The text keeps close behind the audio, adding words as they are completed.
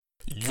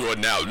are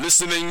now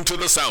listening to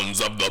the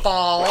sounds of the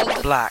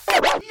Bald Black,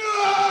 Bald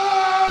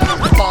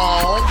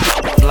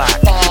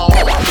black, Bald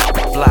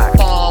black,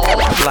 Bald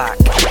black,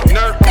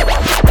 nerd,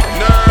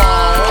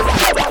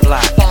 nerd.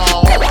 black,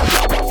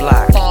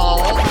 black,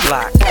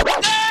 black,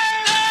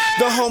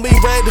 The homie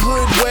Red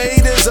Hood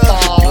Wade is a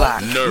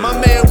black, Nerd. My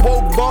man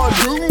Woke Bar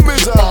Doom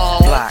is a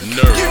black,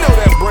 Nerd. You know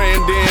that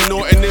Brandon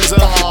Norton is a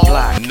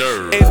black,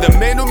 Nerd. And the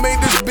man who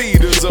made this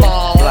beat is a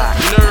black.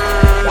 Nerd.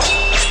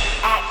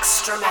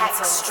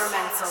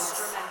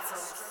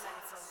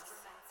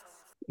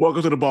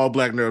 Welcome to the Bald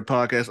Black Nerd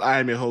Podcast. I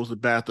am your host, the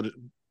Bastard.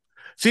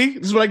 See,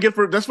 this is what I get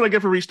for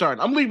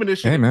restarting. I'm leaving this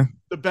shit. Hey, man.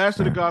 The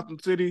Bastard of Gotham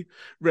City,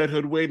 Red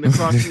Hood Wade, and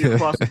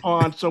across the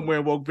pond, somewhere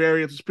in Woke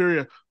Variant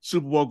Superior,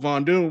 Super Woke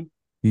Von Doom.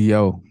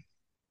 Yo.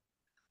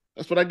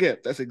 That's what I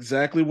get. That's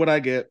exactly what I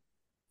get.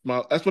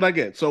 That's what I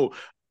get. So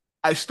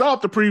I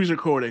stopped the previous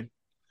recording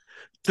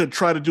to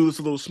try to do this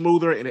a little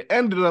smoother, and it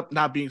ended up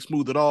not being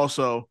smooth at all.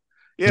 So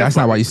yeah, That's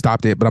not why you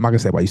stopped it, but I'm not going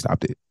to say why you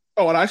stopped it.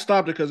 Oh, and I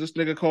stopped it because this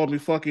nigga called me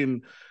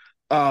fucking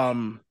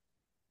Kanye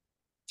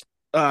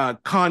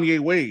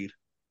Wade.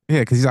 Yeah,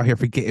 because he's out here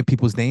forgetting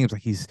people's names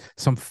like he's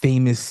some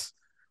famous,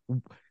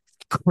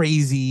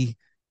 crazy.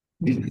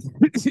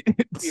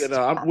 Yeah,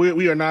 no,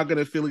 we are not going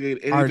to affiliate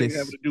anything Artist.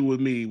 having to do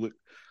with me with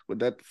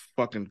that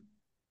fucking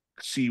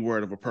C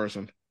word of a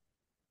person.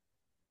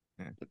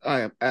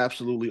 I am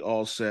absolutely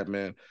all set,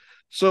 man.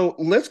 So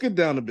let's get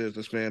down to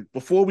business, man.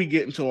 Before we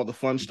get into all the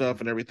fun stuff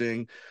and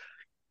everything,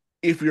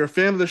 if you're a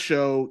fan of the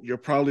show, you're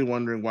probably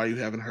wondering why you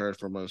haven't heard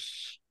from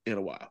us in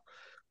a while.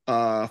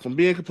 If I'm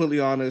being completely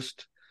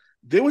honest,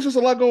 there was just a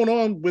lot going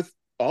on with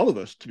all of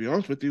us, to be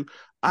honest with you.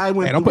 I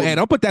went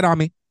Don't put that on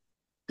me.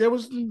 there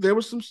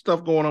was some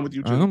stuff going on with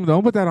you too.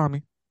 Don't put that on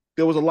me.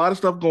 There was a lot of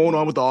stuff going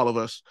on with all of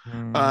us.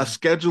 Mm.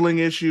 Scheduling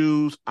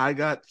issues. I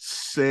got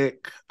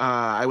sick.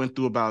 I went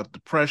through about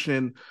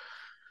depression,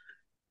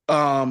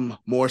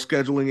 more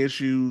scheduling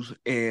issues,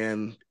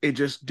 and it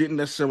just didn't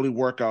necessarily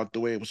work out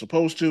the way it was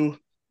supposed to.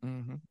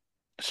 Mm-hmm.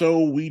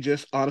 So we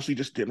just honestly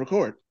just didn't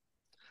record.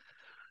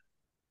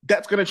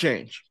 That's going to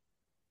change.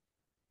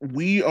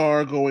 We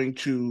are going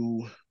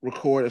to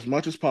record as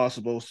much as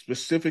possible,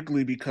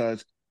 specifically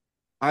because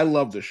I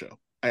love the show.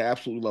 I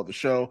absolutely love the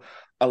show.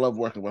 I love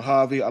working with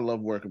Javi. I love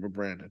working with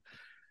Brandon.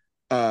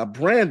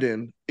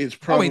 Brandon is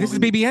probably... Oh, wait, this is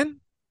BBN?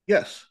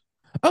 Yes.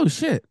 Oh,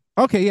 shit.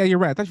 Okay, yeah, you're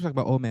right. I thought you were talking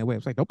about Old Man Wade. I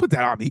was like, don't put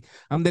that on me.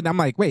 Then I'm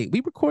like, wait,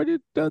 we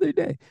recorded the other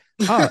day.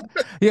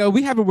 Yeah,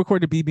 we haven't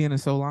recorded BBN in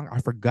so long.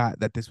 I forgot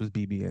that this was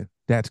BBN.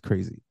 That's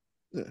crazy.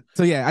 Yeah.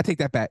 So yeah, I take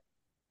that back.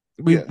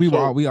 We Yeah, we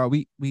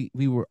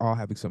were all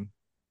having some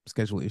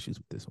schedule issues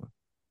with this one.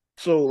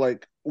 So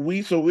it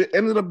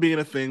ended up being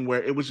a thing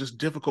where it was just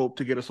difficult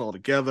to get us all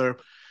together.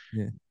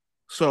 Yeah.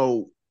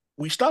 So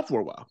we stopped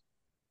for a while.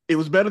 It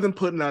was better than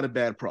putting out a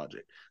bad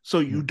project. So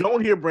you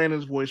don't hear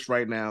Brandon's voice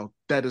right now.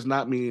 That does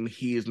not mean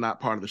he is not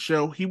part of the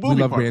show. He will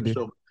be love part Brandon.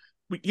 of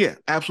the show. Yeah,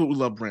 absolutely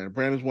love Brandon.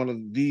 Brandon's one of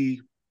the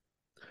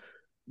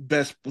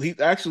best. He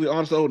actually,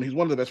 honestly, he's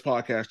one of the best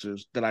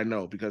podcasters that I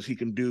know because he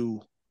can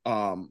do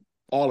all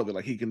of it.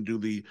 Like he can do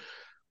the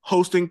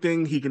hosting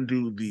thing. He can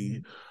do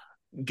the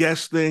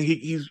guest thing.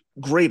 He's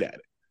great at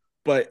it.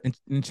 But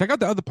And check out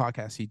the other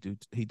podcasts he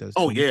does.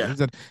 Oh, too. yeah.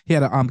 He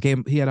had a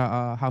game. He had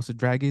a House of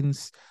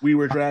Dragons. We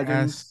Were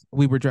Dragons.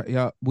 We were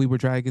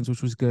Dragons,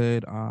 which was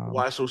good.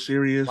 Why So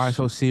Serious? Why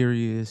So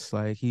Serious?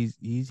 Like he's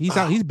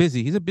out. He's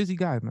busy. He's a busy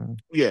guy, man.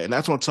 Yeah, and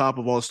that's on top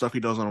of all the stuff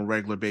he does on a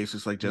regular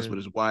basis, like just Yeah. with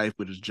his wife,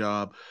 with his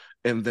job,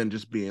 and then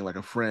just being like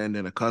a friend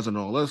and a cousin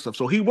and all that stuff.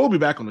 So he will be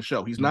back on the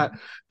show. He's not.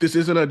 This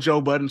isn't a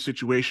Joe Budden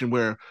situation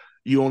where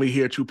you only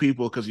hear two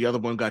people because the other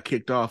one got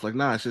kicked off. Like,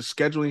 nah, it's just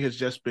scheduling has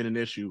just been an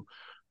issue.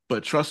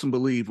 But trust and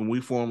believe, when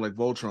we form like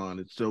Voltron,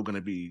 it's still going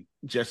to be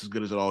just as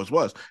good as it always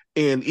was.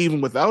 And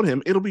even without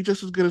him, it'll be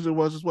just as good as it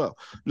was as well.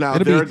 Now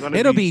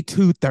It'll be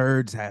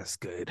 2/3 as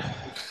good.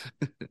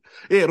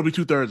 Yeah, it'll be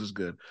 2/3 as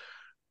good.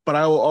 But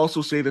I will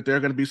also say that there are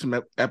going to be some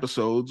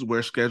episodes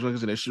where scheduling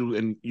is an issue,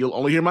 and you'll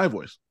only hear my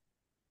voice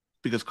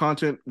because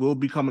content will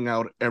be coming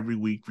out every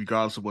week,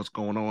 regardless of what's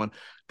going on.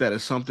 That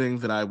is something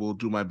that I will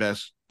do my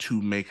best to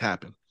make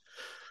happen.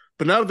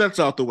 But now that that's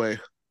out the way,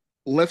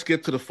 let's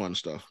get to the fun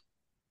stuff.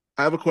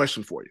 I have a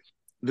question for you.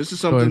 This is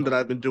something that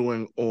I've been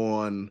doing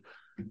on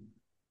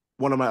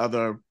one of my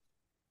other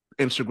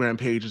Instagram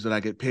pages that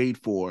I get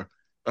paid for,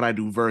 and I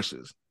do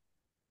verses.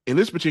 In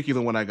this particular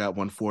one, I got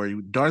one for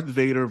you: Darth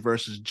Vader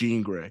versus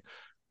Jean Grey.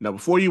 Now,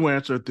 before you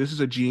answer, this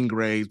is a Jean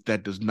Grey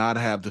that does not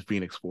have the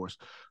Phoenix Force.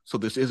 So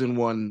this isn't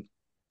one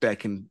that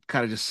can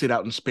kind of just sit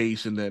out in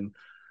space and then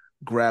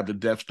grab the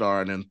Death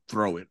Star and then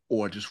throw it,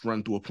 or just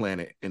run through a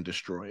planet and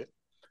destroy it.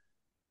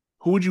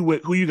 Who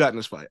you got in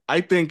this fight?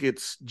 I think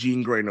it's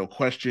Jean Grey, no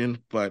question.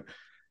 But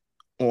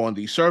on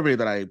the survey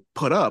that I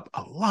put up,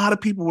 a lot of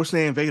people were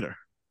saying Vader.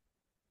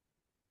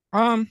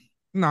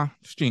 Nah,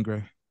 it's Jean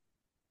Grey.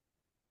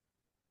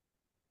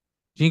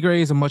 Jean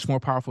Grey is a much more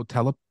powerful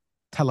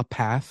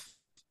telepath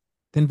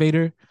than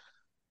Vader.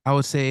 I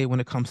would say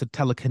when it comes to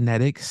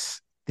telekinetics,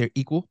 they're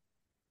equal.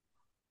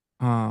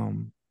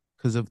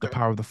 Because of the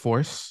power of the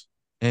Force.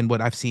 and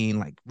what I've seen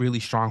like really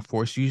strong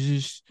Force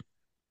users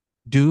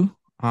do,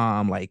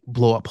 like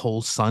blow up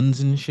whole suns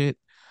and shit.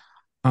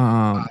 I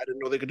Um, didn't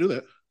know they could do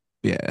that.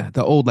 yeah,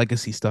 the old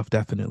legacy stuff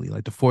definitely.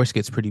 Like the Force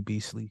gets pretty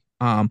beastly.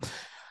 I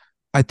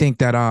think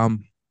that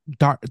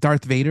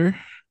Darth Vader,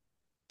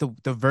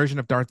 the version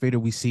of Darth Vader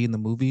we see in the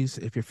movies,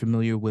 if you're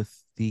familiar with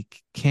the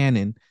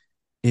canon,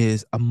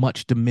 is a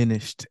much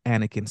diminished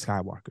Anakin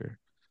Skywalker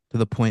to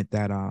the point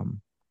that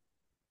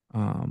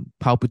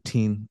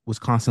Palpatine was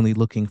constantly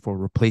looking for a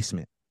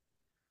replacement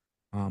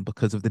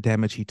because of the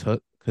damage he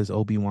took because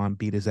Obi-Wan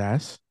beat his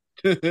ass.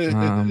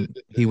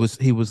 He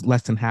was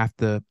less than half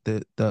the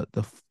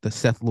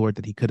Sith Lord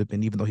that he could have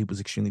been, even though he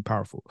was extremely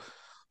powerful.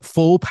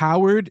 Full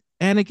powered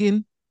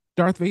Anakin,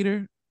 Darth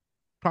Vader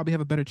probably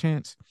have a better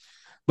chance.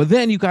 But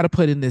then you got to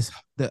put in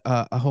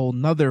a whole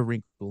nother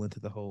wrinkle into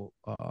the whole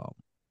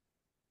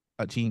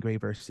Jean Grey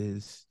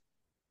versus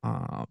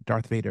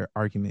Darth Vader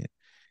argument,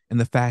 and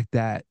the fact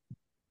that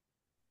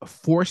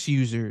Force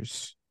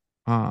users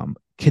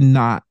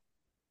cannot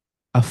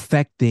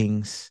affect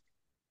things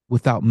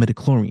without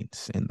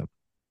midichlorians in them.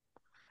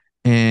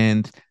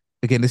 And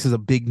again, this is a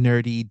big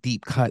nerdy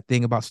deep cut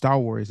thing about Star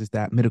Wars, is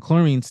that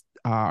midichlorians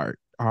are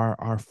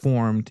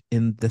formed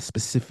in the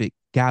specific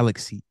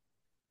galaxy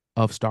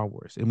of Star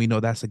Wars, and we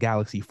know that's a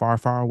galaxy far,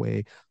 far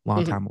away,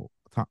 long time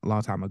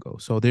ago.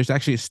 So there's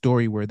actually a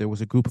story where there was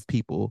a group of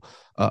people,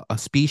 a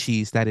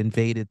species that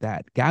invaded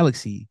that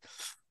galaxy,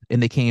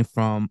 and they came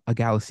from a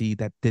galaxy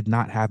that did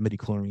not have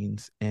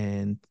midichlorians,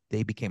 and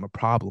they became a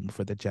problem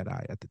for the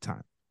Jedi at the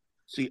time.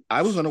 See,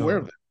 I was unaware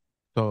of that.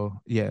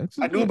 So yeah,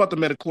 I knew about the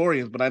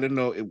midichlorians, but I didn't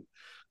know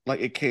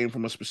it came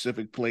from a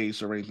specific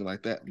place or anything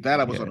like that. That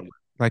I was unaware.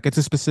 Like it's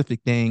a specific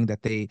thing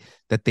that they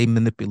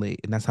manipulate,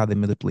 and that's how they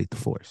manipulate the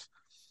Force.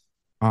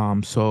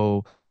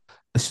 So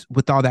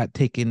with all that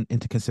taken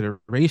into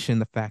consideration,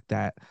 the fact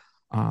that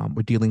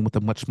we're dealing with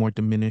a much more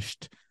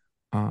diminished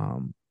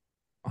um,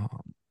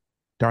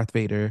 Darth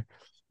Vader,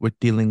 we're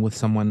dealing with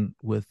someone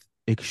with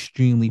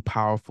extremely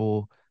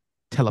powerful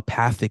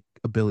telepathic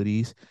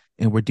abilities,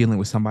 and we're dealing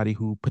with somebody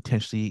who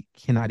potentially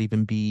cannot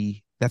even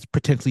be that's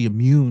potentially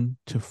immune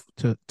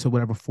to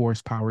whatever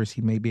Force powers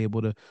he may be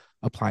able to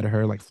apply to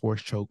her, like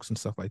Force chokes and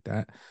stuff like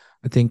that.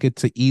 I think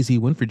it's an easy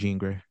win for Jean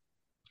Grey.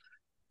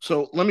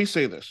 So let me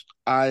say this.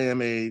 I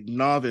am a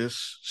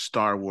novice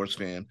Star Wars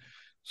fan,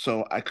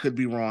 so I could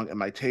be wrong in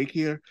my take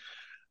here,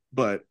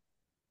 but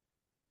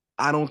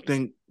I don't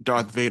think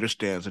Darth Vader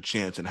stands a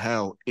chance in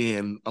hell,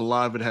 and a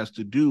lot of it has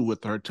to do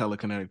with her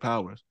telekinetic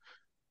powers.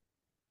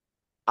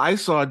 I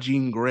saw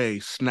Jean Grey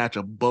snatch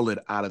a bullet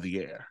out of the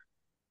air.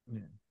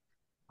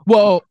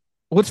 Well,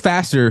 what's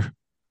faster?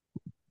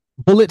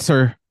 Bullets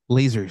or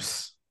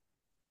lasers?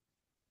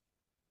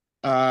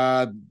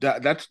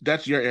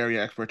 That's your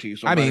area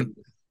expertise. So I mean,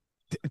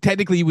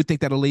 technically, you would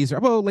think that a laser.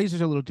 Well,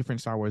 lasers are a little different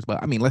in Star Wars,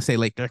 but I mean, let's say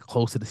like they're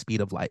close to the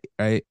speed of light,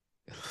 right?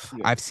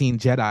 Yeah. I've seen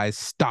Jedi's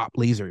stop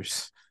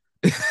lasers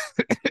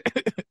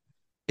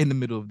in the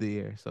middle of the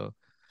air. So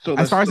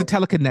as far as the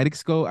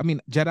telekinetics go, I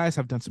mean, Jedi's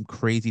have done some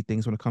crazy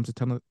things when it comes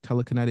to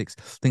telekinetics.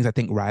 Things I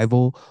think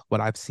rival what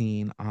I've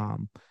seen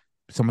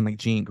someone like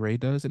Jean Grey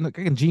does. And look,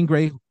 again, Jean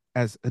Grey,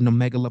 as an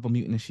Omega level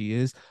mutant as she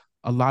is,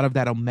 a lot of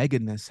that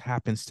Omega-ness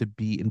happens to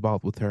be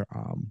involved with her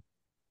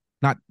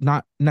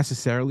not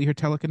necessarily her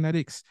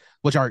telekinetics,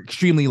 which are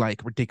extremely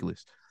like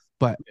ridiculous,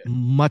 but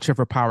much of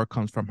her power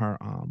comes from her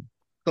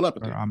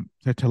telepathy.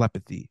 Her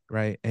telepathy,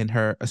 right? And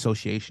her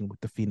association with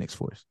the Phoenix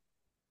Force.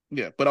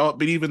 Yeah,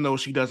 but even though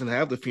she doesn't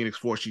have the Phoenix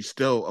Force, she's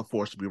still a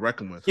force to be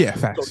reckoned with. Yeah,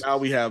 facts. So now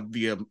we have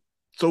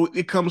so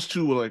it comes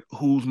to like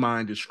whose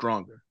mind is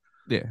stronger.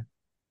 Yeah.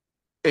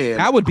 And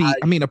that would be,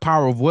 I mean, a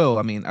power of will.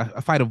 I mean,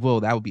 a fight of will.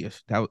 That would be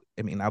that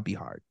would be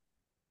hard.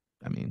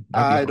 I mean,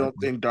 I don't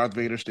think Darth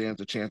Vader stands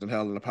a chance in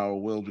hell in the power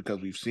of will, because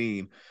we've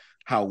seen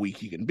how weak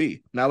he can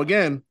be. Now,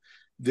 again,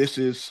 this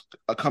is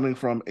coming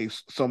from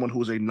someone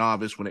who is a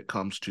novice when it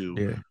comes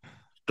to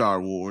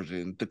Star Wars,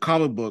 and the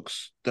comic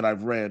books that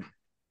I've read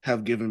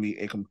have given me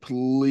a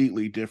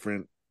completely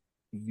different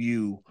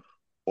view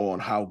on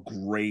how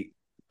great,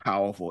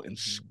 powerful, and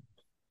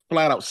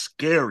flat out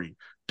scary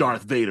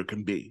Darth Vader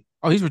can be.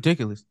 Oh, he's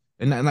ridiculous.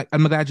 And like,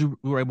 I'm glad you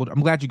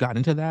got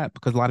into that,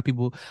 because a lot of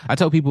people, I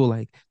tell people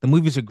like the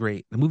movies are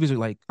great. The movies are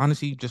like,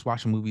 honestly, just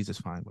watching movies is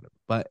fine, whatever.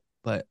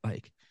 But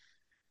like,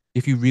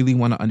 if you really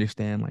want to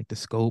understand like the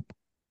scope,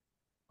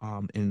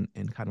 and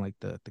kind of like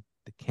the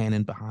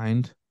canon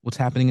behind what's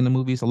happening in the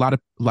movies, a lot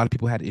of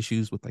people had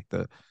issues with like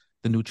the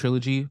new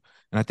trilogy,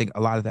 and I think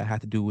a lot of that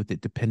had to do with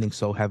it depending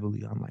so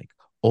heavily on like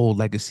old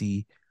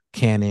legacy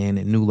canon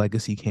and new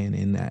legacy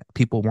canon that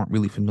people weren't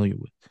really familiar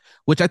with,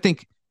 which I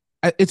think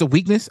it's a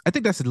weakness. I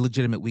think that's a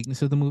legitimate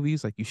weakness of the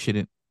movies. Like, you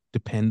shouldn't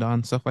depend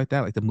on stuff like that.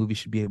 Like, the movie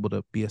should be able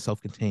to be a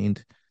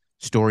self-contained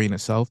story in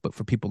itself. But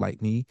for people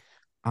like me,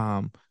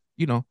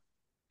 you know,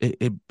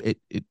 it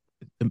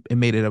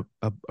made it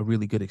a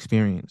really good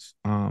experience.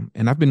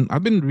 And I've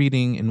been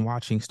reading and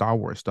watching Star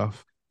Wars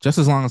stuff just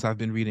as long as I've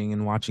been reading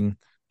and watching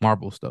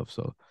Marvel stuff.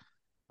 So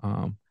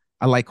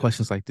I like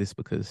questions like this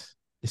because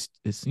it's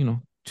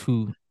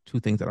two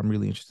things that I'm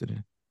really interested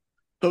in.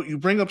 So you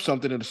bring up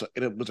something, and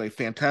it was a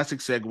fantastic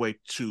segue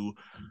to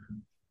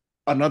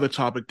another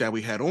topic that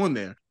we had on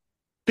there.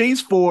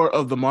 Phase 4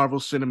 of the Marvel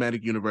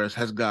Cinematic Universe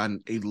has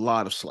gotten a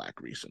lot of slack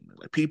recently.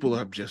 Like people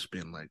have just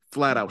been like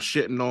flat out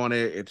shitting on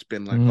it. It's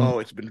been like, oh,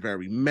 it's been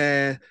very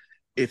meh.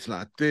 It's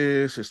not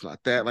this, it's not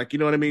that. Like, you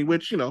know what I mean?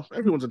 Which,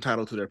 everyone's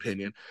entitled to their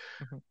opinion.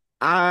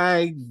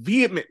 I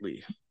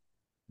vehemently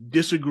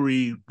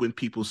disagree when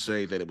people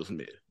say that it was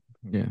mid.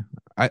 Yeah.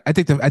 I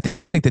think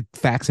the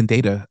facts and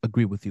data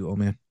agree with you, oh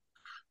man.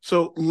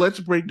 So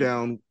let's break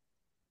down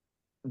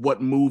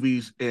what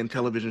movies and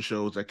television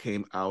shows that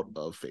came out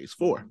of Phase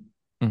 4.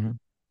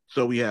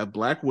 So we have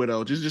Black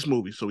Widow, just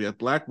movies. So we have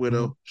Black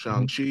Widow,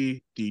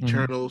 Shang-Chi, The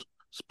Eternals,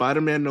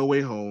 Spider-Man No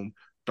Way Home,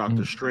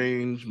 Doctor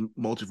Strange,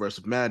 Multiverse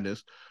of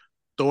Madness,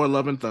 Thor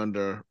Love and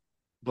Thunder,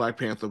 Black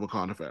Panther,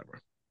 Wakanda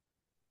Forever.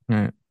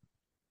 Right.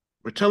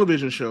 For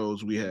television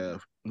shows, we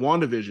have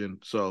WandaVision.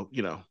 So,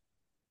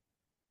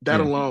 that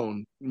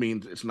alone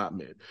means it's not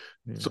mid.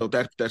 Yeah. So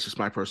that's just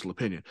my personal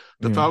opinion.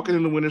 The Falcon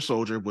and the Winter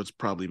Soldier was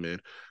probably mid.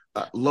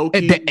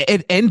 Loki.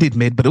 It ended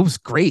mid, but it was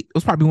great. It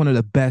was probably one of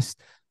the best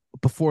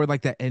before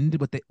like that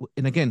ended.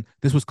 And again,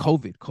 this was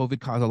COVID.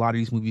 COVID caused a lot of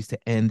these movies to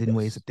end in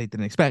ways that they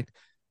didn't expect.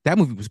 That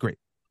movie was great.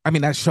 I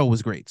mean, that show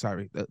was great.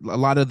 Sorry. A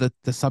lot of the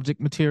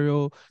subject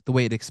material, the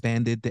way it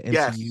expanded the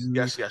MCU,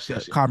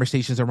 yes.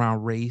 Conversations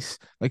around race.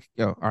 Like,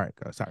 all right,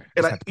 sorry.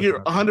 And you're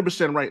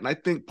 100% right. And I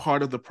think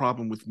part of the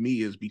problem with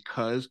me is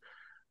because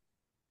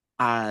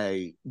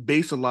I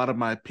base a lot of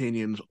my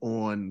opinions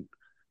on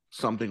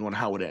something on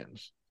how it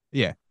ends.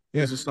 Yeah.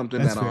 This is something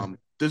that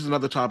this is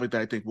another topic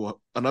that I think we'll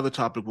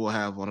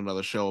have on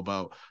another show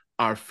about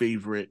our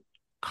favorite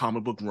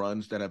comic book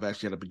runs that have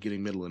actually had a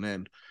beginning, middle, and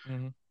end.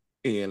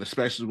 And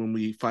especially when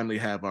we finally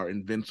have our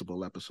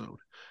Invincible episode.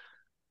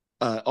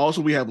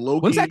 Also, we have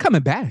Loki. When's that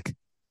coming back?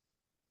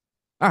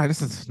 All right,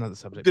 this is another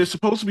subject. There's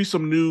supposed to be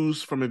some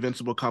news from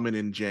Invincible coming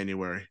in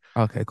January.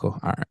 Okay, cool.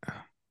 All right.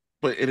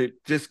 But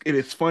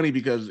it's funny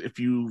because if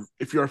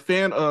you're a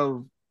fan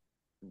of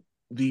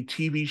the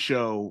TV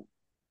show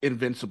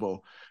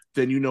Invincible,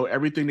 then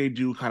everything they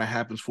do kind of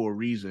happens for a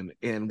reason.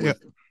 And with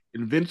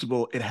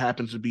Invincible, it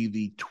happens to be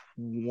the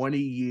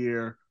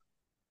 20-year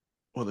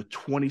or the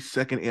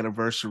 22nd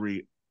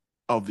anniversary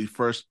of the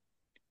first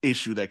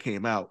issue that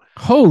came out.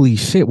 Holy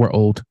shit, we're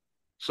old.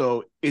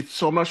 So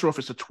I'm not sure if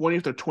it's the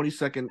 20th or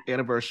 22nd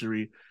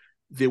anniversary.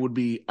 They would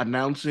be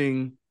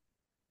announcing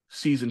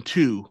season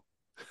 2.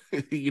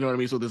 You know what I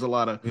mean? So there's a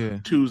lot of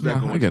twos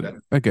that go into that.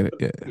 I get it.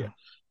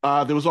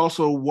 Yeah. There was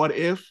also What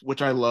If,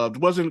 which I loved.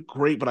 It wasn't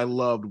great, but I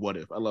loved What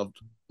If. I loved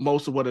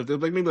most of What If. There's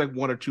maybe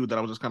one or two that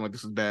I was just kind of like,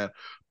 this is bad.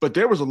 But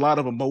there was a lot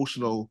of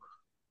emotional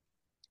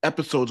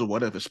episodes of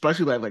What If,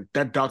 especially like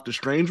that Doctor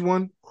Strange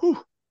one.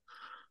 Whew.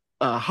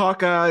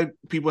 Hawkeye,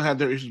 people had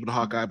their issues with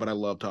Hawkeye, but I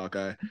loved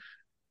Hawkeye.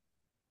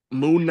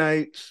 Moon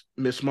Knight,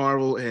 Miss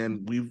Marvel,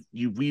 and we've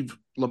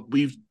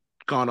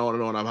gone on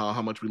and on about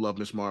how much we love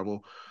Miss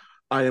Marvel.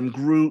 I Am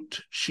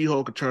Groot,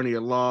 She-Hulk, Attorney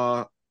at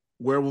Law,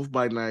 Werewolf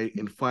by Night,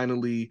 and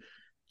finally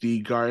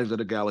the Guardians of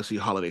the Galaxy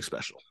holiday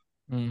special.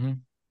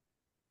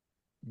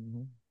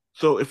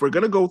 So if we're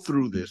gonna go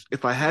through this,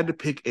 if I had to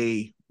pick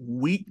a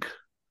weak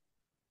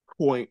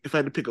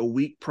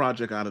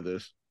project out of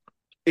this,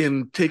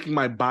 in taking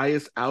my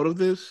bias out of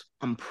this,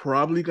 I'm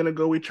probably gonna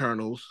go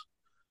Eternals.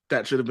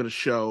 That should have been a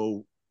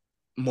show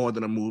more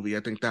than a movie. I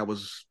think that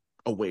was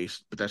a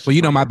waste. But that's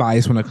my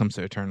bias when it comes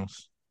to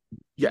Eternals.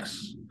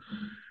 Yes.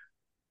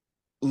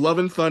 Love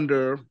and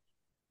Thunder,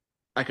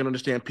 I can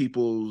understand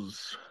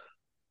people's,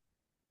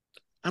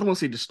 I don't want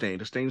to say disdain.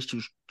 Disdain is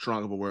too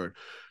strong of a word.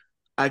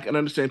 I can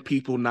understand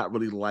people not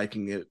really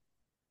liking it.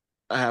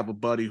 I have a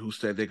buddy who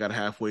said they got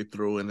halfway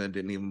through and then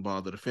didn't even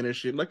bother to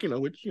finish it. Like,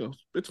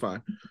 it's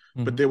fine.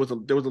 But there was a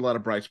lot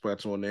of bright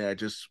spots on there. I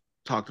just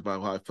talked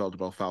about how I felt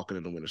about Falcon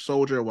and the Winter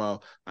Soldier.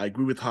 While I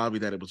agree with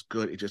Javi that it was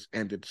good, it just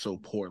ended so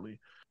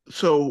poorly.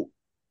 So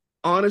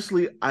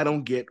honestly, I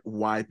don't get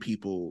why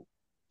people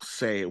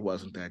say it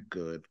wasn't that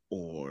good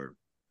or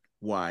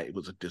why it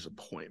was a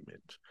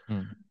disappointment.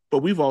 But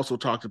we've also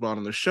talked about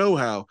on the show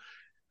how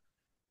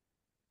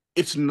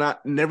it's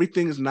not, and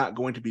everything is not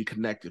going to be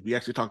connected. We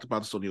actually talked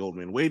about this on the Old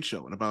Man Wade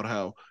show and about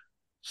how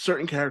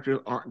certain characters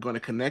aren't going to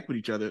connect with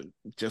each other,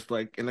 just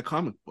like in the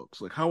comic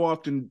books. Like, how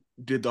often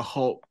did the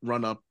Hulk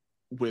run up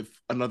with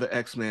another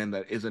X-Man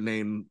that isn't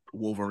named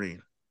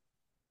Wolverine?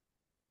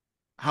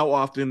 How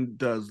often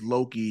does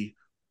Loki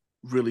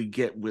really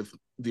get with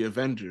the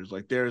Avengers?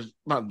 Like, there's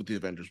not with the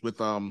Avengers, with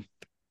the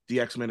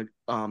X-Men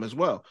as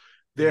well.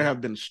 There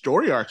have been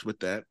story arcs with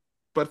that,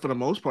 but for the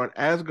most part,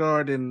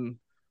 Asgard and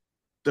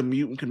the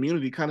mutant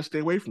community kind of stay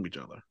away from each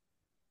other.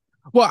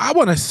 Well, I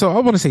want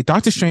to say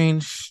Doctor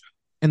Strange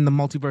in the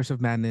Multiverse of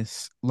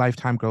Madness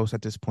lifetime gross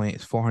at this point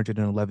is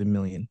 411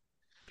 million.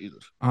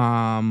 Jesus.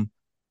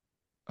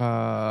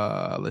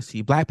 Let's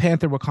see. Black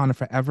Panther Wakanda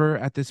Forever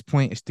at this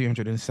point is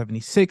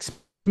 376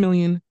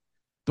 million.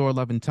 Thor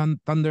Love and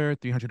Thunder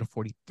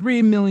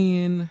 343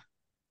 million.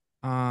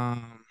 What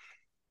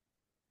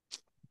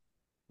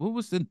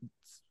was the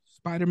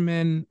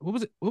Spider-Man? What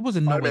was it? What was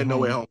it? Spider-Man No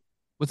Way Home.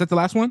 Was that the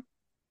last one?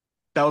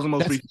 That was the most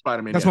That's recent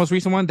Spider-Man. that's the Yeah. most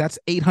recent one. That's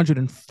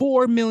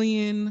 804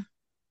 million.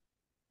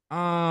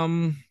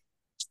 Um,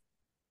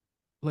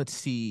 let's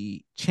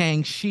see.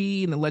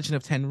 Shang-Chi and the Legend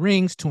of Ten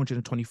Rings,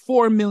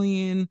 224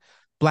 million.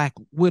 Black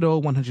Widow,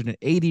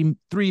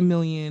 183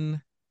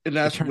 million. And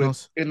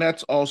Eternals.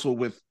 that's also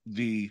with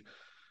the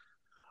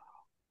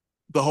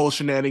whole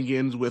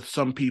shenanigans with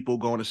some people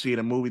going to see it in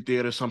a movie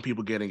theater, some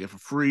people getting it for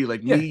free.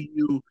 Like Yeah. me,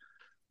 you,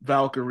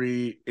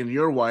 Valkyrie, and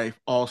your wife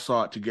all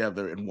saw it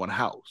together in one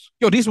house.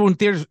 Yo, these were in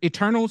theaters.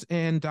 Eternals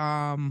and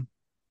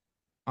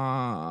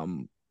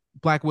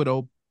Black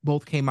Widow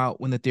both came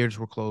out when the theaters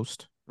were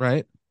closed,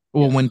 right?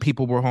 Or Yes. when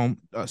people were home.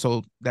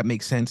 So that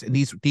makes sense. And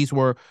these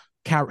were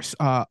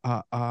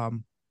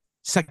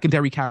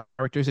secondary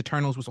characters.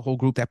 Eternals was a whole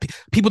group that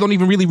people don't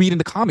even really read in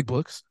the comic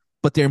books,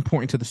 but they're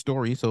important to the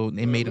story. So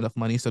they made enough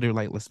money. So they're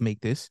like, let's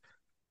make this.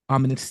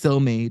 And it still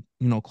made,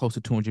 close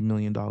to $200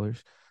 million.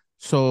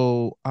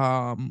 So,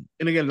 And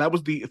again, that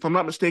was if I'm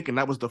not mistaken,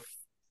 that was the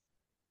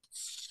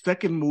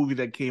second movie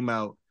that came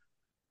out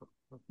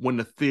when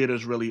the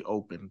theaters really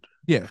opened.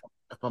 yeah,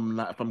 If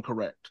I'm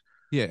correct.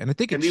 yeah. And I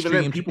think And it even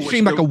then, streamed, people were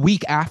like a still-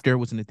 week after it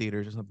was in the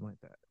theaters or something like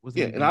that.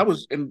 Yeah,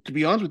 and to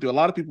be honest with you, a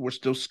lot of people were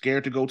still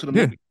scared to go to the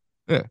Yeah. movie.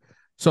 Yeah.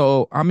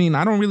 So, I mean,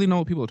 I don't really know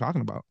what people are talking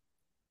about.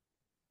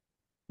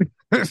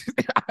 I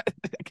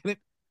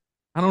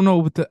don't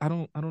know I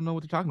don't know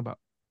what they're talking about.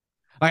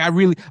 Like I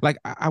really like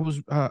I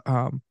was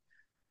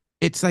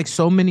it's like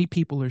so many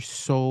people are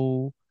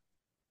so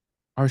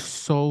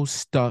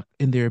stuck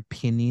in their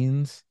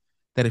opinions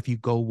that if you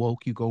go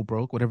woke, you go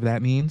broke, whatever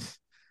that means.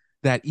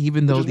 That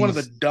even Which though is one of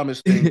the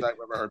dumbest things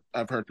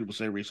I've heard people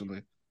say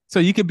recently. so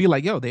you could be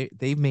like, yo,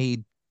 they've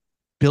made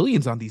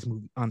billions on these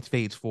on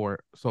Spades 4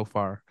 so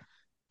far.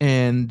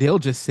 And they'll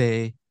just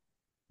say,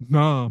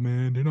 nah,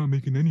 man, they're not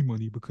making any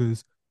money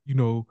because,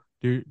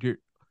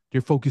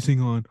 they're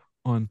focusing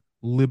on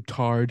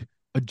libtard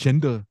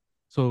agenda.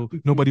 So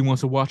nobody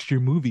wants to watch your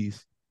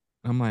movies.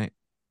 I'm like,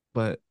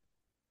 but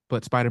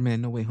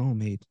Spider-Man No Way Home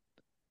made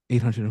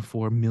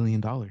 $804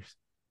 million.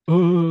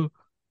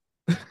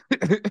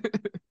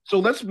 So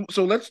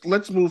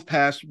let's move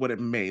past what it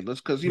made.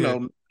 Because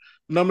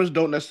numbers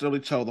don't necessarily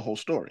tell the whole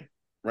story,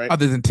 right?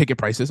 Other than ticket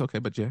prices, okay,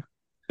 but yeah.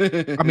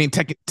 I mean,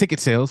 ticket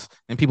sales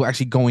and people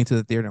actually going to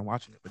the theater and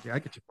watching it. But yeah, I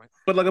get your point.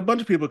 But like a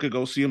bunch of people could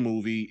go see a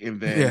movie and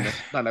then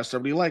not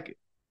necessarily like it.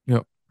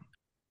 Yep.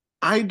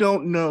 I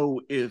don't know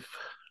if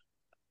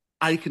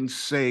I can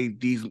say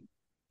these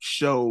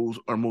shows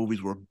or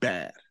movies were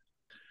bad.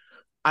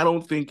 I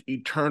don't think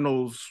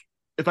Eternals.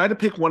 If I had to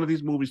pick one of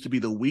these movies to be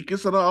the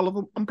weakest of all of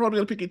them, I'm probably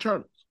gonna pick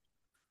Eternals.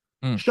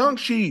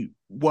 Shang-Chi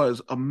was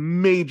a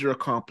major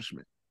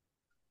accomplishment.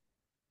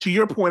 To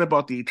your point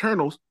about the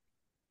Eternals,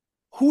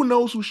 who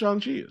knows who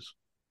Shang-Chi is?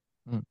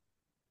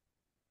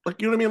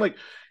 Like, you know what I mean?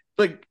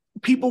 Like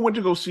people went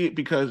to go see it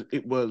because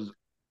it was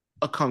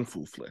a kung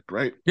fu flick,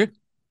 right? Yeah.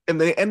 And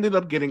they ended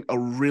up getting a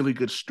really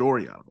good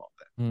story out of all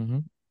that. Mm-hmm.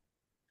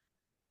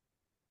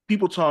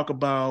 People talk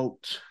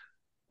about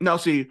now.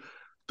 See,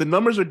 the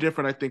numbers are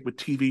different, I think, with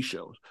TV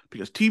shows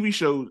because TV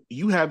shows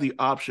you have the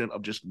option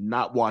of just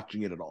not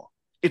watching it at all.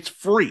 It's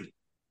free.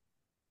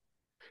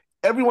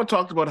 Everyone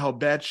talked about how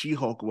bad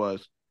She-Hulk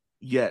was,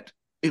 yet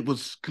it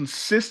was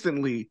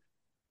consistently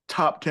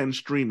top 10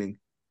 streaming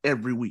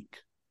every week.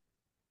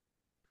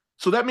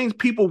 So that means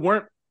people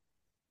weren't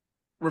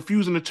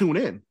refusing to tune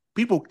in.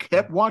 People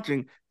kept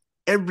watching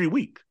every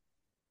week.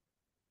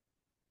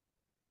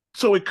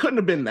 So it couldn't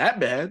have been that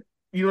bad.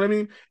 You know what I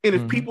mean? And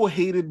if people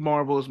hated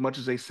Marvel as much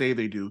as they say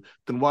they do,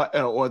 then why,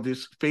 or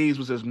this phase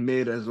was as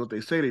mid as what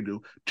they say they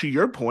do, to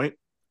your point,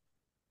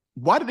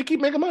 why did they keep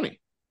making money?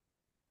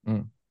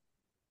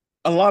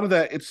 A lot of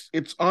that,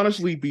 it's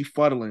honestly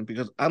befuddling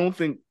because I don't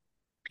think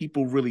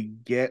people really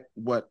get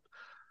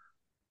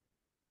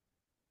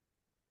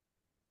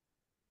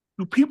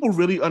do people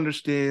really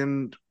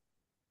understand?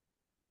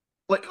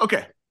 Like,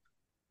 okay,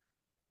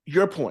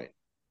 your point,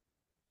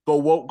 go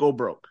woke, go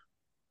broke.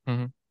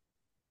 Mm-hmm.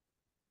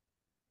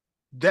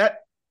 That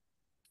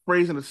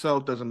phrase in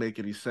itself doesn't make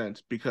any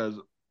sense because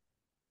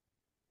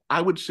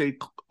I would say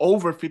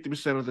over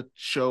 50% of the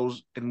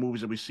shows and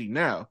movies that we see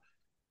now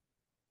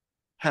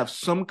have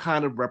some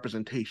kind of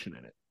representation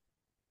in it.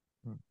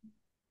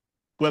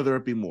 Whether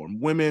it be more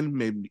women,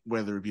 maybe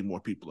whether it be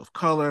more people of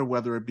color,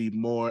 whether it be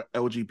more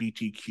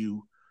LGBTQ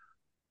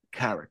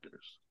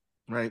characters,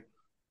 right?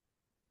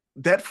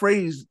 That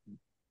phrase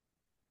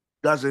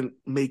doesn't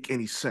make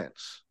any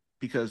sense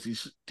because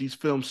these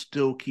films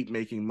still keep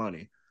making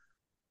money.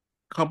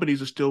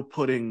 Companies are still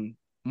putting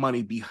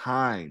money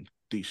behind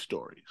these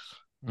stories.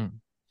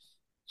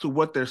 So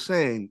what they're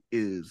saying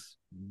is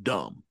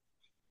dumb.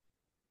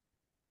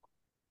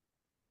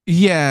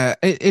 Yeah,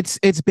 it's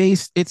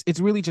based. It's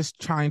really just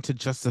trying to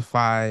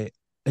justify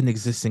an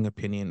existing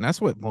opinion.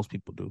 That's what most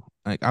people do.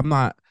 Like I'm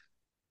not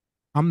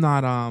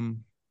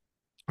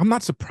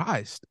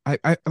surprised. I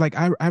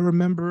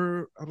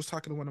remember I was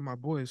talking to one of my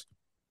boys,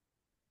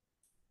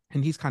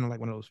 and he's kind of like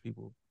one of those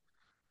people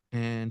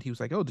And he was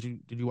like, "Oh,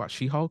 did you watch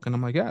She-Hulk?" And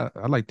I'm like, "Yeah,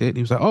 I liked it." And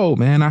he was like, "Oh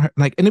man, I heard,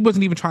 like," and it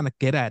wasn't even trying to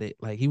get at it.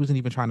 Like he wasn't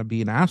even trying to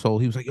be an asshole.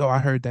 He was like, "Yo, I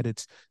heard that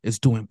it's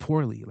doing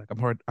poorly. Like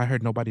I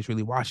heard nobody's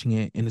really watching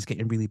it and it's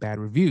getting really bad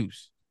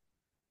reviews."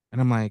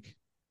 And I'm like,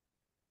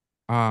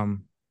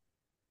 um,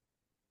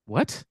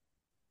 what?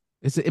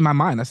 It's in my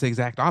mind. That's the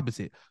exact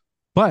opposite.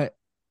 But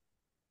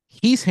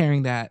he's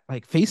hearing that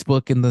like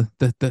Facebook and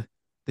the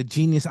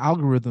genius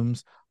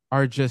algorithms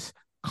are just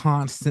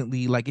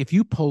constantly like if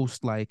you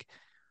post like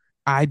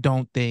I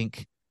don't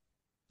think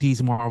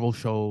these Marvel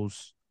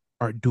shows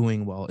are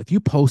doing well. If you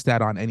post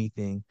that on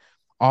anything,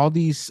 all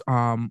these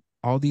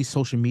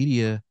social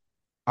media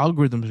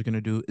algorithms are going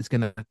to do is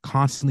going to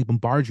constantly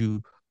bombard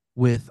you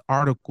with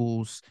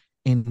articles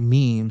and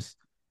memes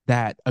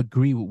that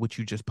agree with what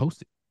you just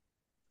posted.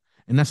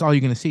 And that's all you're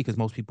going to see because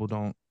most people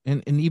don't.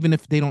 And even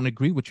if they don't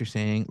agree with what you're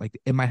saying, like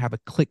it might have a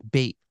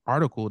clickbait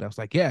article that's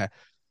like, yeah,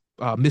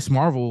 Miss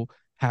Marvel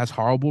has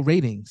horrible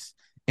ratings.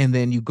 And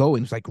then you go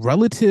and it's like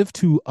relative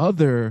to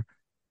other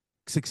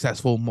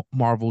successful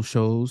Marvel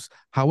shows.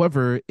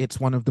 However, it's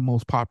one of the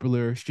most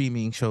popular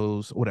streaming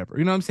shows, whatever.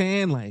 You know what I'm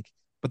saying? Like,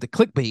 but the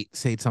clickbait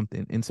said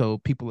something, and so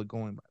people are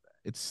going by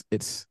that.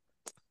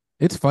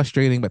 It's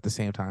frustrating, but at the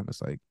same time,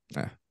 it's like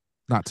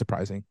not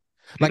surprising.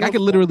 Like I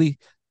could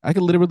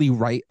literally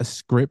write a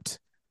script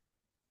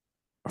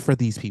for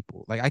these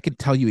people. Like I could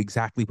tell you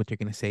exactly what they're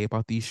gonna say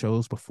about these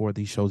shows before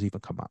these shows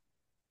even come out.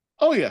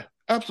 Oh yeah,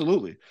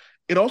 absolutely.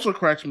 It also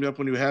cracks me up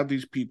when you have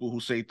these people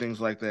who say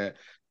things like that,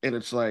 and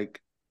it's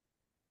like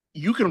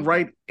you can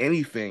write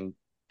anything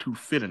to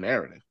fit a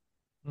narrative.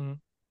 Mm-hmm.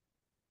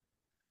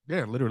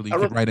 Yeah, literally, I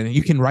you could re- write it.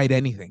 You can write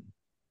anything.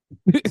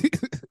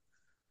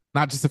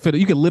 Not just a fit.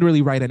 You can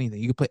literally write anything.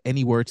 You can put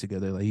any word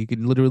together. Like you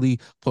can literally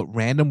put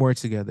random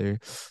words together,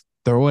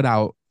 throw it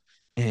out,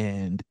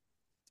 and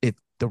if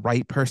the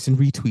right person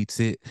retweets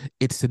it,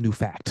 it's the new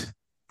fact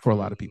for a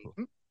lot of people.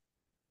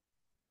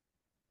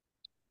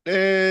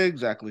 Mhm.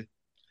 Exactly.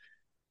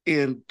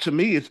 And to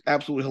me, it's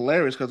absolutely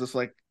hilarious because it's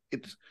like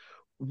it's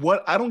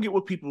what I don't get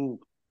what people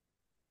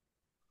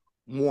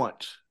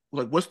want.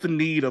 Like, what's the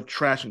need of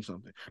trashing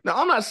something? Now,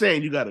 I'm not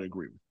saying you got to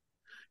agree.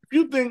 If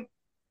you think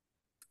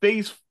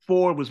Phase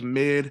Four was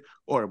mid,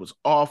 or it was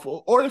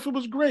awful, or if it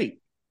was great,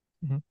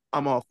 Mm-hmm.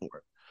 I'm all for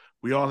it.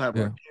 We all have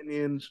our Yeah.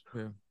 opinions.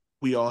 Yeah.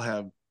 We all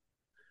have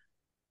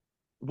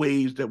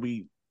ways that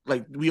we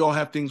like. We all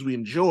have things we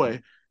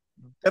enjoy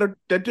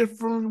that differ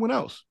from everyone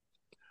else.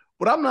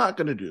 What I'm not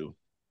gonna do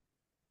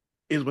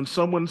is when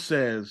someone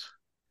says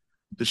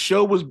the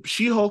show was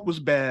She-Hulk was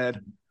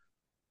bad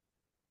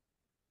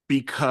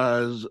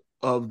because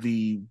of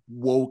the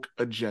woke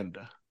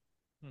agenda.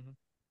 Mm-hmm.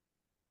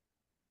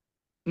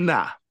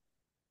 Nah.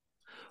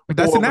 But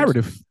that's the Or when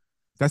narrative.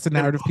 That's the and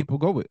narrative people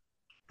go with.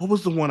 what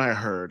was the one I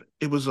heard?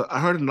 I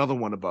heard another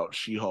one about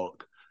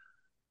She-Hulk.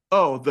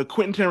 Oh, the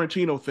Quentin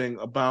Tarantino thing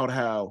about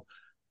how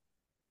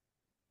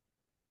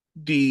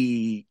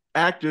the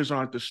actors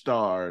aren't the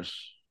stars,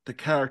 the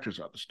characters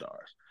are the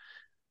stars.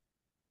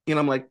 And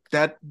I'm like,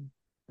 that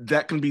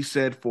can be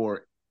said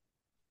for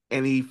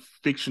any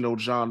fictional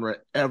genre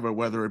ever,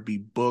 whether it be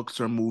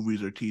books or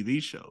movies or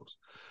TV shows.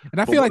 And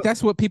I But feel like what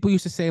that's what people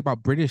used to say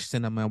about British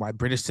cinema and why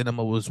British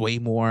cinema was way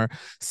more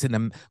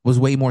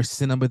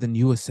cinema than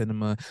US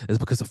cinema is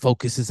because the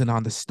focus isn't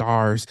on the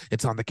stars,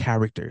 it's on the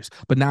characters.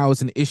 But now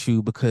it's an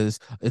issue because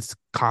it's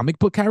comic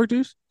book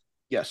characters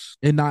yes.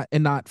 and not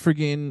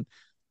friggin'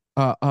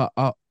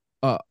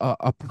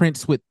 a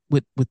prince with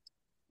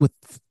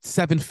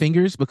seven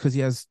fingers because he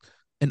has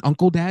an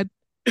uncle dad.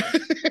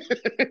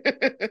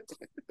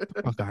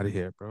 Fuck out of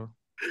here, bro.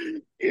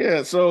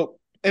 Yeah, so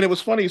and it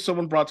was funny,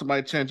 someone brought to my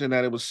attention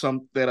that it was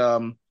some that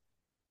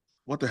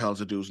what the hell's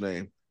the dude's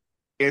name?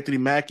 Anthony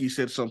Mackie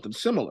said something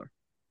similar.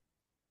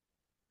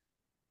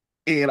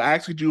 And I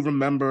actually do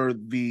remember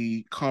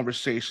the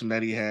conversation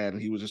that he had,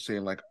 and he was just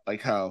saying like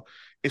how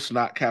it's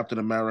not Captain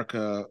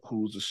America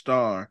who's the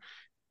star,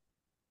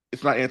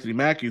 it's not Anthony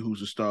Mackie who's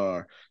the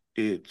star,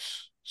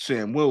 it's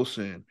Sam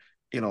Wilson,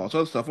 all this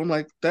other stuff. I'm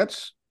like,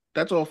 that's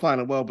all fine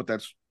and well, but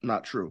that's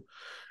not true.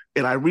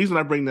 And the reason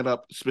I bring that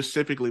up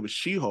specifically with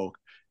She-Hulk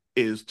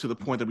is to the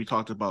point that we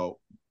talked about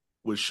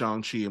with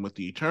Shang-Chi and with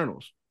the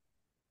Eternals.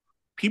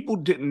 People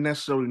didn't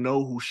necessarily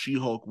know who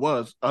She-Hulk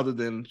was other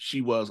than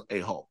she was a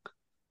Hulk.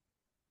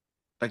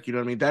 Like, you know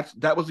what I mean?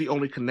 That was the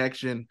only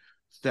connection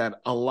that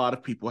a lot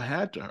of people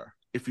had to her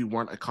if you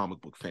weren't a comic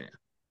book fan.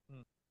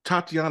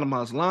 Tatiana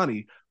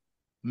Maslany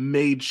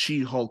made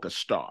She-Hulk a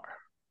star.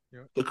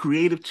 Yep. The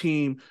creative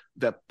team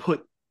that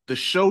put the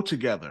show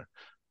together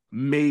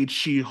made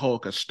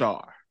She-Hulk a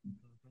star.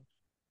 Mm-hmm.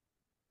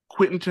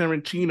 Quentin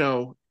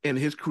Tarantino and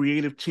his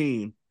creative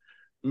team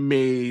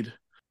made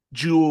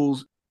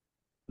Jules,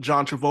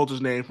 John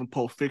Travolta's name from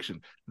Pulp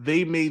Fiction.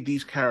 They made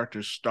these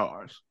characters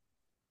stars.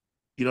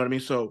 You know what I mean?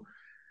 So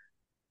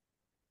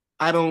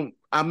I'm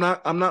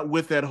not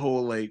with that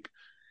whole like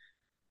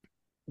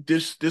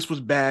this was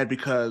bad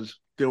because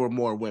there were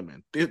more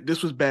women.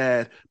 This was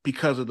bad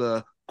because of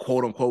the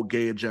quote unquote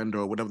gay agenda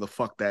or whatever the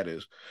fuck that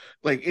is.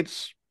 Like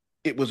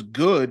it was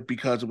good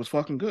because it was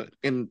fucking good.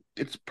 And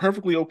it's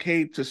perfectly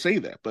okay to say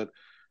that. But,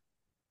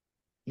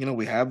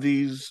 we have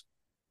these,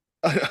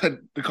 the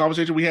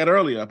conversation we had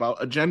earlier about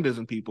agendas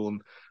and people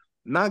and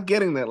not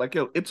getting that. Like,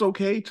 it's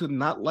okay to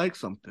not like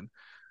something.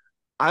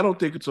 I don't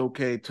think it's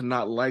okay to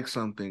not like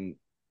something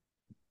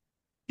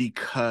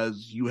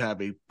because you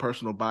have a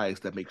personal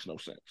bias that makes no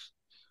sense.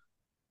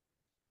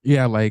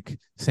 Yeah, like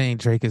saying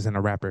Drake isn't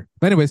a rapper.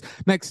 But anyways,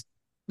 next.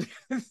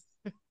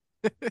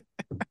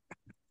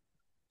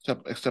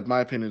 Except my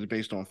opinion is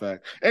based on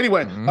fact.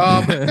 Anyway,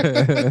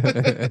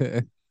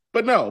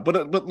 but no,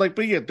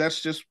 but yeah,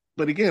 that's just.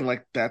 But again,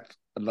 like that's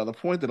another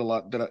point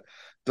that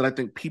I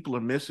think people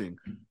are missing.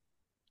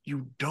 We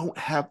don't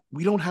have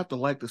to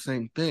like the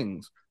same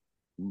things,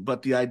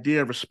 but the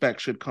idea of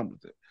respect should come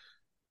with it.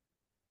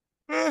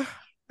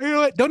 You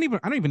know what? I don't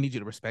even need you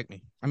to respect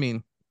me. I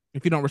mean,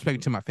 if you don't respect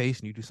me to my face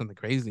and you do something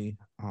crazy,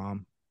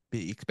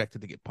 be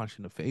expected to get punched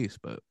in the face.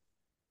 But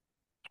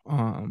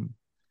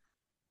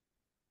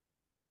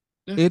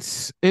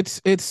it's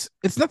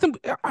nothing.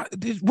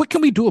 What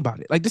can we do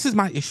about it? Like, this is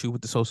my issue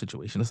with this whole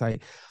situation. It's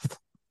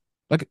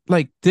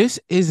like this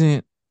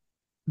isn't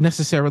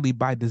necessarily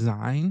by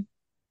design,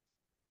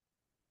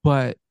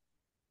 but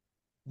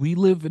we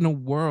live in a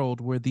world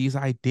where these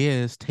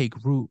ideas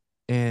take root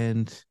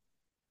and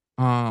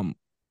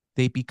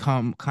they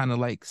become kind of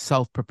like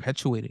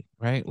self-perpetuating,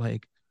 right?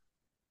 Like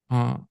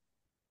and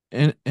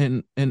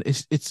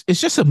it's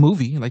just a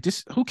movie. Like,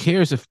 just who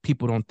cares if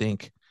people don't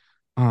think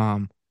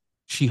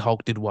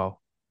She-Hulk did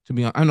well? To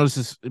be honest, I know this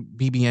is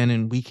BBN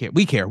and we care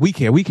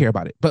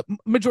about it, but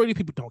majority of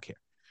people don't care,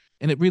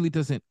 and it really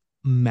doesn't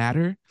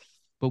matter.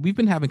 But we've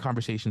been having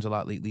conversations a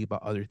lot lately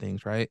about other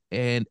things, right?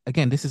 And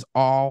again, this is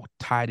all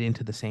tied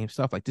into the same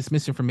stuff, like this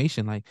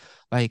misinformation,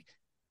 like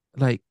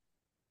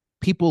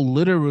people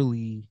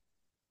literally.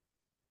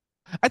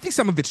 I think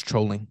some of it's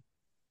trolling.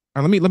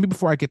 Let me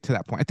before I get to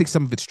that point. I think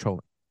some of it's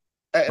trolling.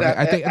 Right?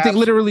 I think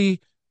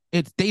literally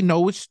they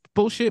know it's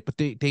bullshit, but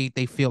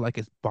they feel like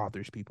it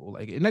bothers people.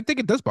 Like, and I think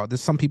it does bother.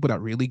 There's some people that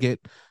really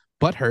get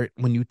butthurt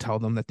when you tell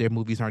them that their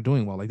movies aren't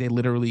doing well. Like, they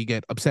literally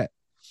get upset.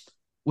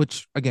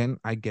 Which, again,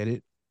 I get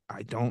it.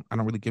 I don't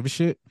really give a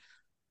shit.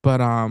 But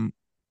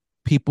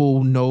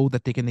people know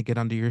that they're gonna get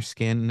under your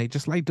skin and they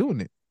just like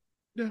doing it.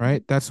 Yeah.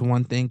 Right? That's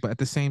one thing. But at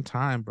the same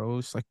time, bro,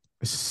 it's like,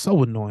 it's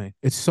so annoying.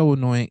 It's so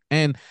annoying.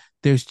 And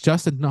there's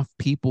just enough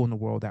people in the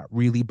world that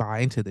really buy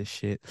into this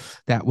shit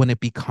that when it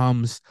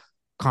becomes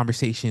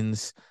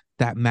conversations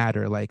that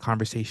matter, like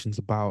conversations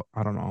about,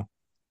 I don't know,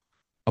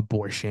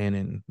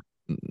 abortion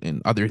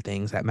and other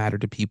things that matter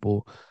to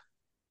people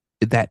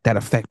that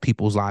affect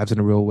people's lives in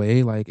a real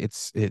way, like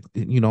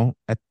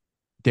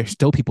there's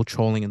still people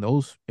trolling in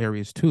those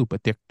areas too,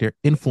 but they're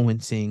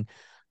influencing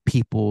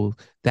people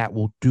that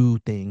will do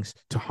things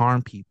to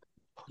harm people.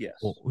 Yes.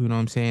 You know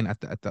what I'm saying? At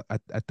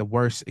the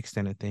worst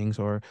extent of things,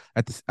 or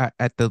at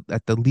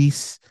the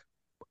least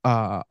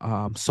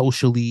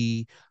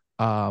socially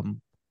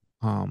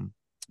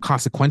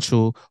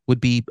consequential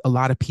would be a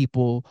lot of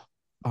people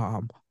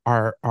are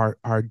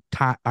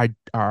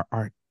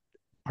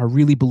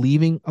really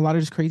believing a lot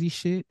of this crazy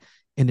shit,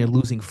 and they're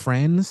losing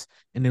friends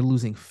and they're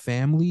losing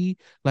family.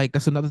 Like,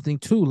 that's another thing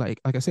too. Like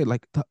I said,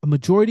 like the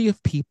majority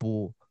of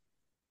people,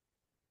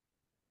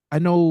 I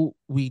know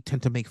we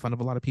tend to make fun of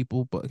a lot of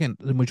people, but again,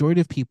 the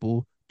majority of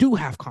people do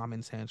have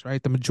common sense,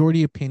 right? The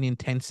majority opinion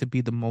tends to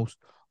be the most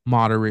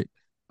moderate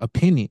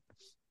opinion.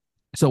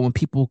 So when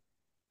people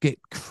get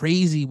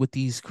crazy with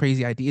these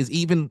crazy ideas,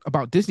 even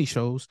about Disney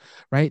shows,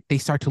 right? They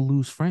start to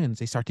lose friends.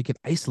 They start to get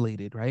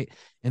isolated, right?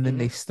 And then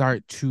they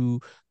start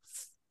to,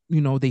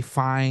 they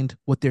find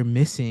what they're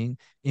missing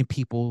in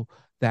people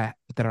that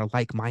are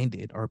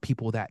like-minded, or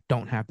people that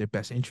don't have their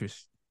best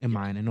interests in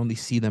mind and only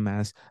see them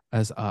as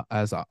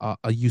a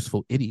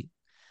useful idiot.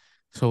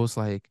 So it's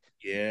like,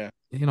 yeah,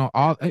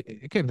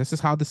 again, this is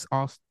how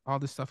all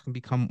this stuff can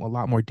become a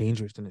lot more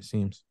dangerous than it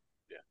seems.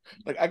 Yeah,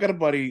 like I got a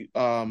buddy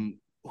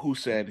who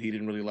said he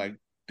didn't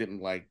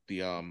like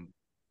the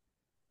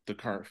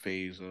current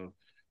phase of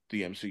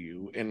the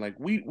MCU, and like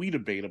we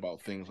debate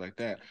about things like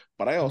that,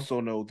 but I also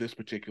know this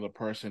particular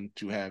person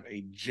to have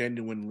a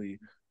genuinely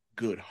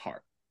good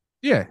heart.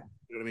 Yeah,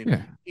 you know what I mean.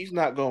 Yeah. He's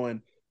not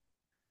going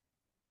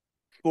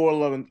Thor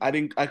Love and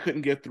I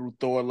couldn't get through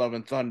Thor Love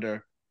and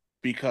Thunder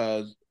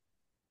because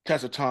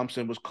Tessa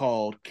Thompson was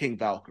called King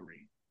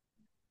Valkyrie.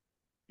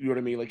 You know what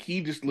I mean? Like,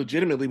 he just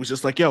legitimately was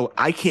just like, yo,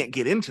 I can't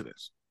get into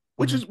this,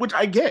 which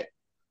I get.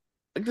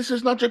 Like, this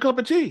is not your cup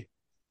of tea.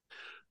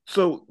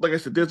 So, like I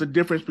said, there's a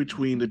difference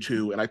between the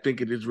two, and I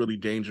think it is really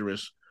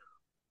dangerous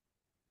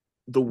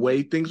the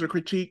way things are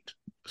critiqued,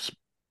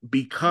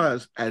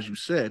 because, as you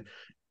said,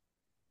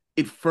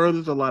 it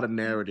furthers a lot of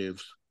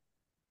narratives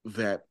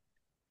that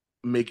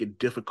make it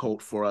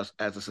difficult for us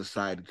as a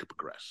society to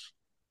progress.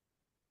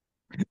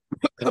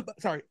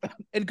 Sorry.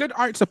 And good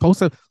art's supposed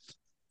to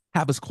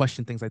have us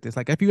question things like this.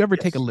 Like, if you ever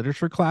take a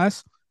literature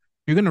class,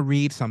 you're going to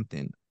read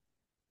something,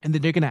 and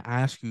then they're going to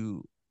ask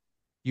you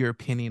your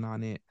opinion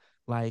on it.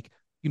 Like,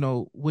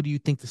 what do you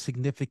think the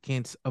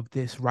significance of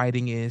this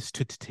writing is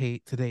to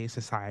today's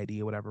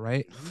society or whatever,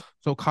 right?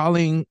 So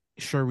calling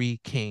Shuri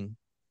King,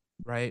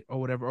 right, or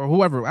whatever, or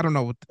whoever, I don't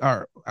know,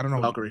 or I don't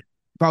know,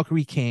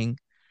 Valkyrie King,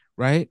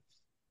 right,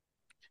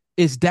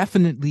 is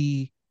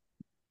definitely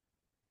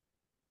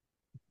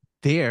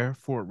there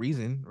for a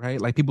reason, right?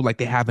 Like people like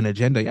they have an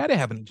agenda. Yeah, they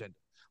have an agenda.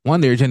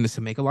 One, their agenda is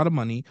to make a lot of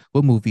money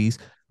with movies,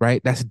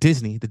 right? That's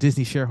Disney. The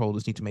Disney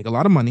shareholders need to make a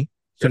lot of money,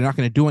 so they're not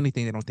going to do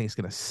anything they don't think is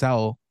going to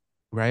sell,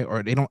 right?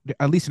 Or they don't.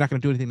 At least they're not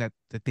going to do anything that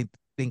they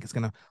think is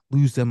going to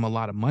lose them a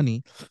lot of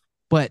money.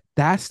 But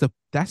that's the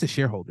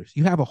shareholders.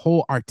 You have a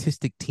whole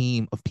artistic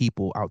team of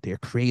people out there,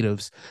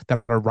 creatives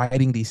that are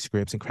writing these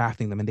scripts and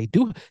crafting them, and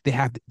they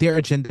have their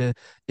agenda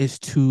is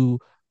to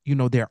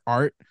their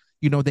art.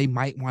 They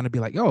might want to be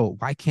like, yo,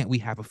 why can't we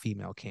have a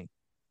female king?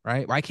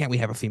 Right? Why can't we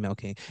have a female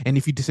king? And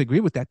if you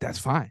disagree with that, that's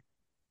fine.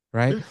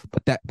 Right? Yeah.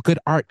 But that good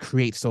art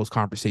creates those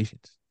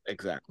conversations.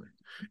 Exactly.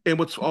 And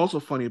what's also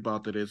funny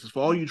about that is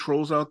for all you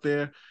trolls out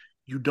there,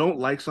 you don't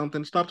like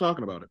something, stop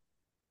talking about it.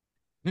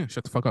 Yeah,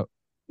 shut the fuck up.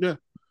 Yeah.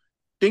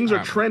 Things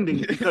are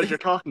trending because you're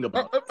talking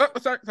about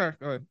it. Sorry. Go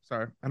ahead.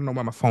 Sorry. I don't know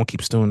why my phone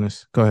keeps doing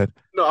this. Go ahead.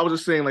 No, I was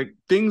just saying, like,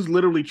 things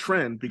literally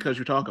trend because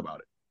you talk about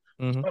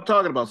it. Mm-hmm. Stop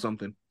talking about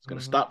something. It's going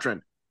to stop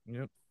trending.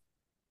 Yep.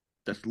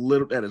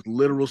 That is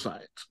literal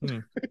science.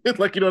 Mm.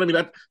 Like, you know what I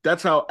mean?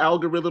 That's how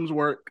algorithms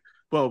work.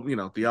 Well, the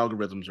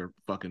algorithms are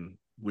fucking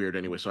weird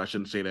anyway, so I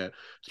shouldn't say that.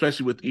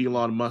 Especially with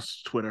Elon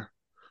Musk's Twitter.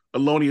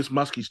 Elonius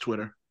Muskie's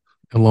Twitter.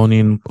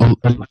 Elonius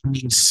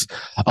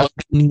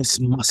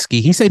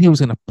Muskie. He said he was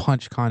gonna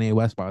punch Kanye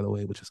West, by the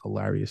way, which is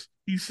hilarious.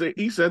 He said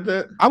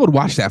that? I would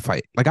watch that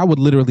fight. Like I would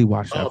literally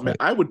watch that fight. Man,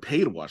 I would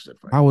pay to watch that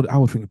fight. I would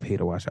freaking pay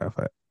to watch that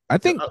fight. I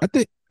think I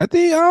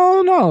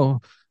don't know.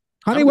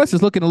 Kanye West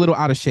is looking a little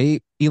out of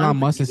shape. Elon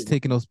Musk is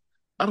taking those.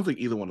 I don't think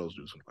either one of those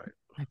dudes can fight.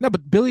 No,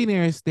 but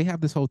billionaires, they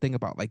have this whole thing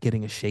about like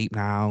getting a shape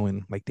now,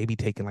 and like they be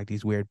taking like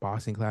these weird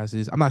boxing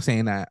classes. I'm not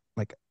saying that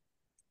like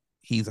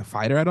he's a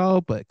fighter at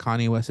all, but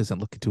Kanye West isn't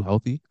looking too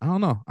healthy. I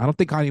don't know. I don't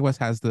think Kanye West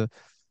has the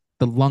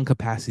lung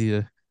capacity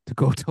to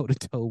go toe to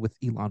toe with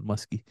Elon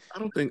Musk. I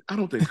don't think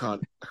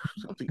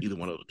either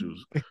one of those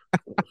dudes.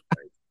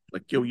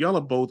 Like, yo, y'all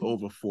are both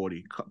over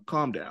 40.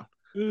 Calm down.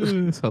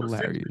 It's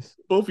hilarious.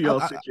 Both of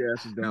y'all sit your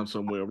asses down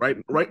somewhere, right?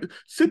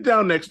 Sit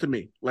down next to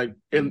me, like,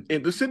 and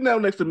sitting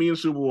down next to me in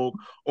Super Bowl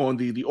on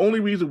the only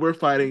reason we're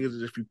fighting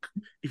is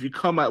if you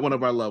come at one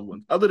of our loved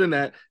ones. Other than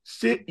that,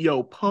 sit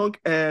your punk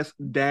ass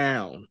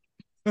down.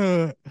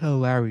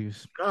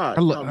 Hilarious. God,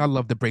 I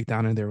love the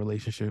breakdown in their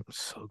relationship. It's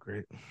so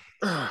great,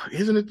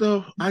 isn't it?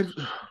 Though I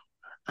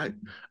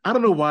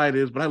don't know why it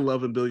is, but I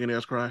love when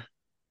billionaires cry.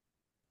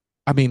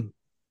 I mean,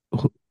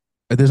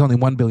 there's only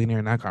one billionaire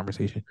in that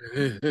conversation.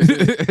 You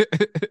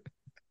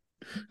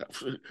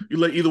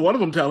let either one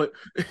of them tell it.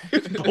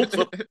 Both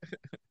of them.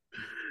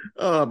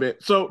 Oh man!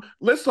 So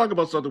let's talk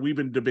about something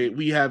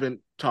we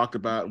haven't talked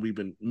about, and we've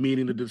been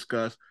meaning to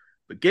discuss: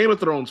 the Game of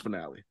Thrones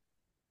finale.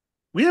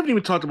 We haven't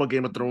even talked about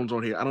Game of Thrones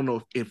on here. I don't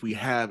know if we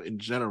have in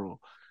general,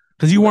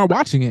 because you weren't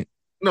watching it.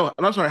 No,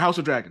 I'm sorry. House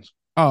of Dragons.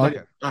 Oh,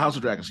 okay. House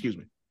of Dragons. Excuse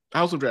me.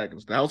 House of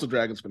Dragons. The House of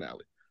Dragons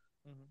finale.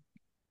 Mm-hmm.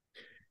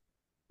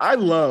 I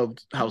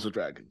loved House of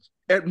Dragons.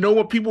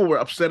 And people were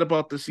upset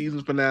about the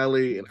season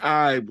finale, and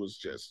I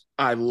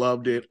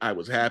loved it. I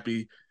was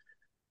happy.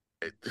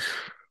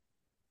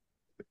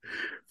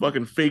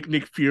 Fucking fake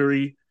Nick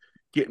Fury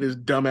getting his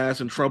dumbass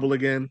in trouble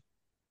again.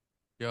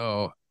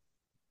 Yo,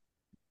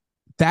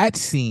 that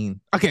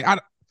scene. Okay,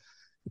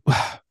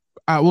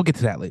 we'll get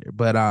to that later.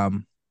 But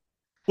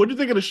what do you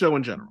think of the show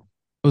in general?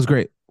 It was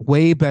great.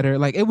 Way better.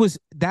 Like it was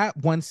that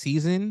one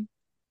season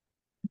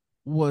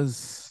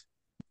was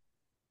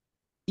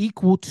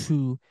equal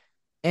to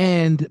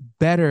and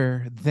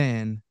better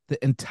than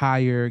the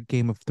entire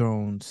Game of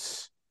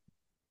Thrones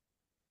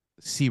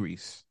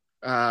series.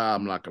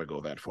 I'm not going to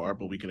go that far,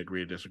 but we can agree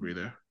to disagree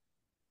there.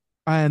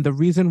 And the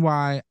reason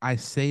why I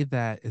say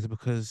that is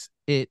because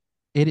it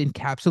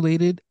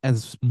encapsulated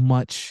as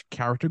much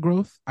character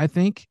growth, I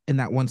think, in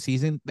that one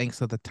season, thanks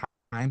to the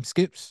time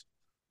skips,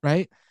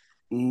 right?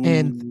 Ooh,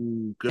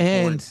 and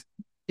point.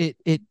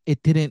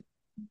 it didn't.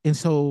 And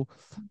so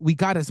we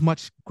got as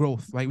much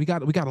growth, like we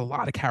got a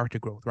lot of character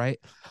growth, right?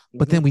 Mm-hmm.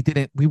 But then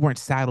we weren't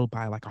saddled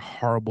by like a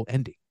horrible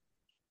ending.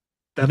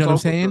 You know what I'm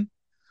saying?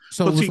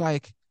 So it was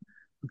like,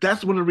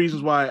 that's one of the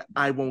reasons why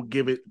I won't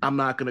give it. I'm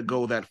not going to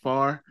go that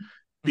far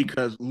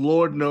because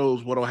Lord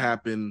knows what'll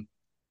happen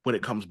when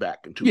it comes back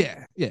in 2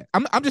 years. Yeah.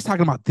 I'm just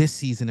talking about this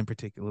season in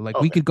particular. Like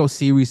we could go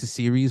series to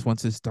series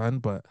once it's done,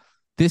 but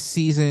this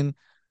season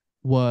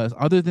was,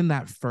 other than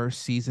that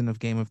first season of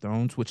Game of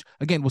Thrones, which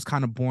again was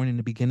kind of boring in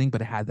the beginning, but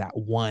it had that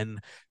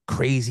one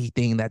crazy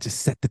thing that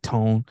just set the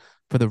tone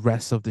for the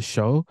rest of the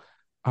show.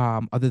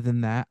 Other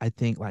than that, I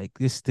think like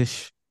this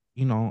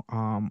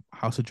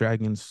House of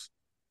Dragons,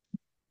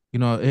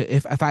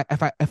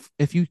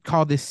 if you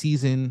call this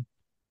season,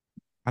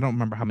 I don't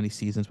remember how many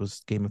seasons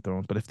was Game of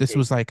Thrones, but if this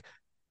was like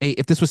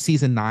if this was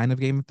season 9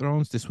 of Game of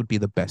Thrones, this would be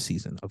the best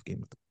season of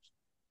Game of Thrones.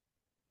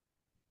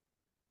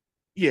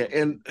 Yeah,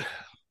 and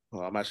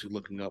Well, I'm actually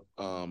looking up.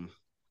 I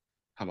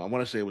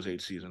want to say it was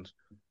 8 seasons.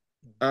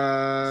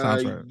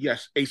 Sounds right.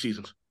 Yes, 8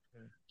 seasons.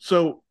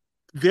 So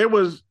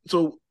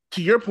to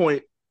your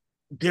point,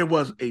 there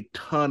was a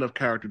ton of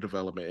character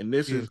development, and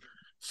this Yeah. is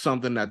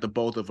something that the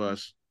both of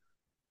us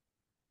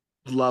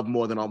love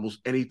more than almost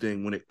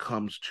anything when it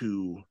comes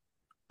to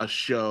a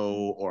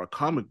show or a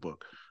comic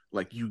book.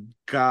 Like you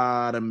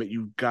gotta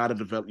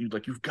develop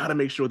you've got to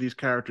make sure these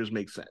characters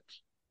make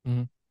sense,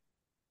 Mhm.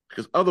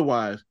 because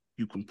otherwise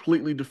you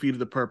completely defeated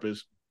the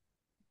purpose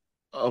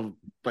of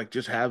like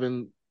just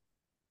having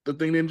the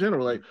thing in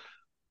general. Like,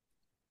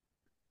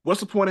 what's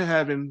the point of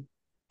having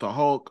the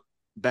Hulk,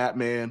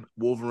 Batman,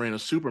 Wolverine, or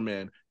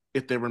Superman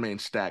if they remain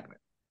stagnant?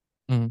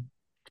 Mhm.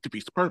 It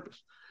defeats the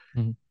purpose.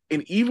 Mhm.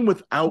 And even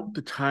without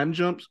the time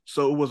jumps,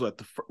 so it was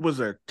like was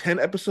there 10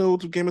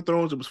 episodes of Game of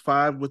Thrones? It was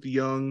 5 with the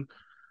young.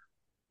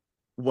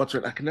 What's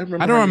her? I can never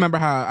remember.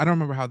 I don't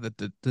remember how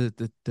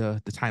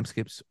the time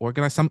skips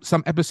organized.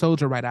 Some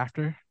episodes are right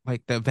after,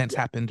 like the events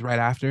happened right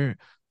after,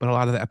 but a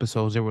lot of the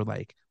episodes there were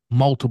like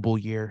multiple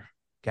year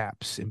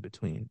gaps in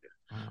between.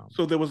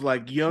 So there was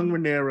like young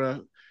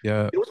Rhaenyra.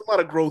 Yeah. There was a lot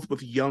of growth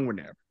with young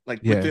Rhaenyra, like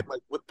Yeah. within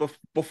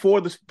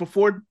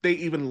before they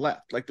even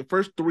left. Like the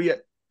first 3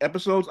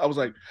 episodes, I was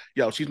like,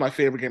 "Yo, she's my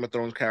favorite Game of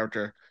Thrones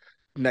character,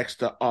 next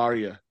to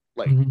Arya."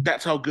 Like Mhm.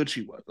 that's how good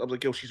she was. I was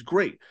like, "Yo, she's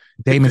great."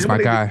 And Damon's then my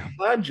when they did guy.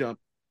 the time jump,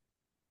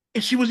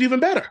 and she was even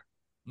better.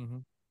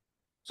 Mhm.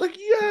 It's like,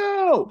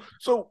 yo.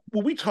 So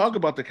when we talk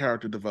about the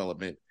character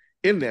development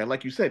in there,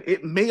 like you said,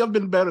 it may have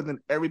been better than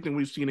everything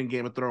we've seen in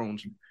Game of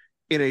Thrones,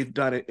 and they've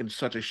done it in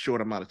such a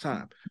short amount of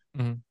time.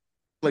 Mhm.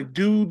 Like,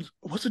 dudes,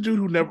 what's the dude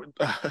who never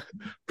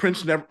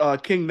Prince never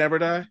King never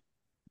die?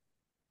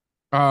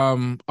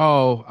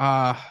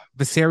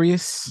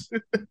 Viserys.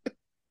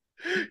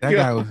 That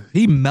Yeah, guy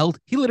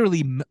he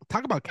literally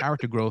talk about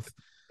character growth.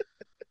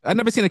 I've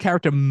never seen a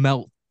character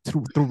melt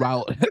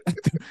throughout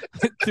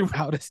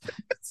throughout us.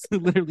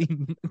 Literally.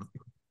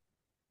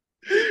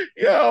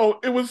 yo,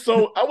 it was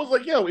so. I was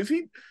like, yo,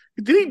 did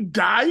he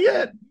die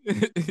yet?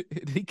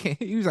 He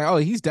can't. He was like, oh,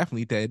 he's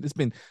definitely dead. It's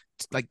been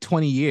like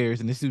 20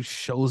 years, and this dude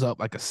shows up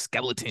like a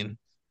skeleton.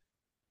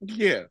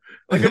 Yeah,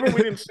 like I remember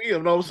we didn't see him,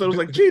 and all of a sudden it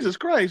was like, Jesus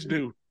Christ,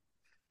 dude.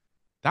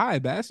 Die,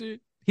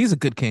 bastard. He's a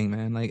good king,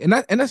 man. Like, and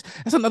that's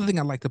another thing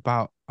I liked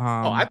about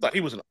Oh, I thought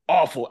he was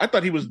I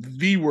thought he was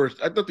the worst.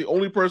 I thought the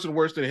only person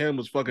worse than him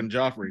was fucking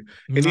Joffrey.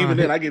 And nah, even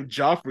then, I give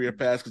Joffrey a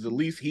pass because at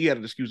least he had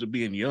an excuse of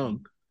being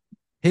young.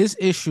 his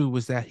issue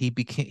was that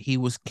he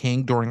was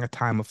king during a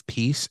time of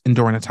peace and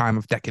during a time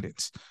of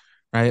decadence,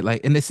 right?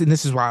 Like, and this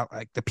is why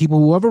like the people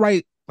who ever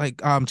write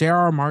like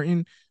J.R.R.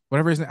 Martin,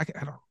 whatever his name,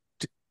 I don't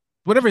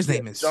whatever his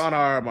name is, John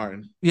R.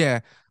 Martin. yeah,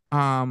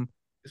 um,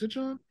 Is it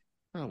John?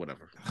 Oh,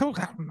 whatever. I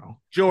don't know.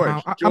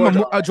 George.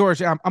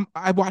 George.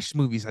 I watched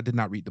movies. I did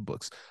not read the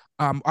books.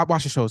 I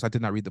watched the shows. I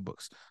did not read the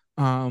books.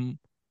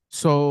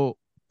 So,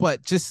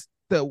 but just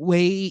the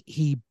way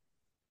he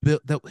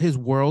built his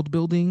world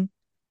building,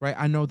 right?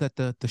 I know that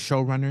the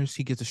showrunners,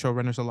 he gives the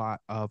showrunners a lot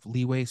of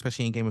leeway,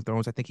 especially in Game of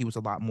Thrones. I think he was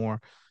a lot more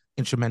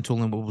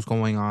instrumental in what was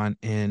going on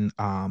in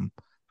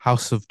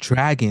House of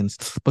Dragons.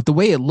 But the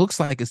way it looks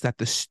like is that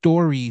the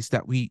stories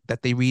that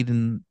they read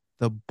in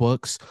the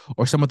books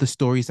or some of the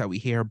stories that we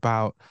hear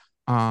about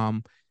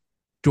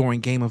during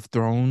Game of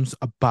Thrones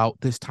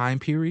about this time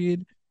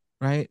period,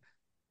 right?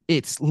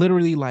 It's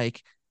literally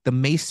like the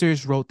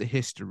Maesters wrote the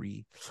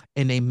history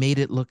and they made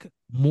it look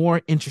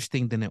more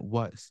interesting than it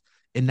was.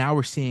 And now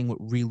we're seeing what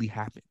really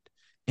happened.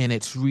 And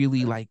it's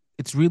really like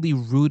it's really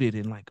rooted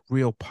in like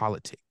real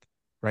politic,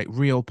 right?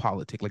 Real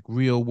politic, like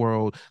real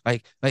world,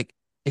 like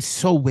it's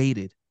so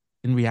weighted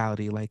in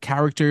reality. Like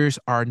characters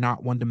are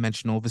not one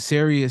dimensional.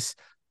 Viserys,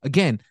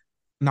 again,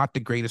 not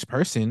the greatest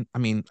person. I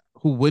mean,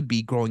 who would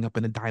be growing up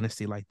in a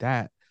dynasty like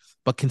that?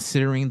 But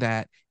considering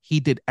that he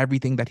did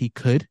everything that he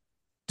could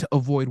to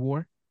avoid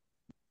war,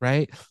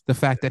 right? The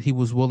fact that he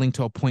was willing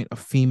to appoint a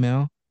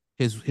female,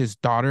 his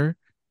daughter,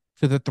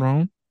 to the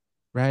throne,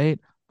 right?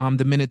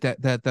 The minute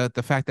that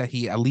the fact that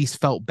he at least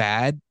felt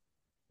bad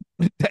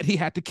that he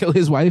had to kill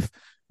his wife,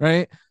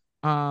 right?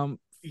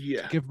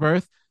 Yeah. To give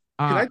birth.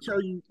 Can I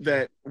tell you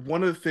that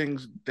one of the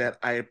things that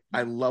I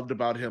loved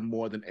about him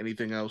more than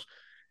anything else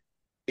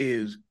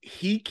is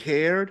he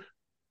cared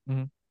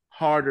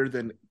harder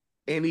than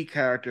any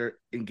character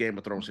in Game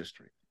of Thrones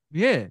history.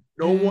 Yeah.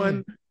 No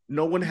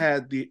one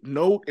had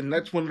and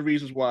that's one of the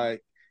reasons why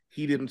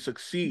he didn't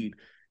succeed.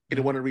 And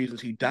one of the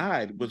reasons he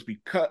died was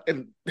because,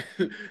 and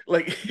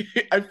like,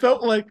 I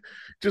felt like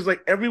just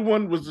like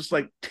everyone was just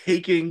like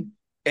taking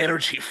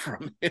energy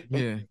from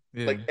him.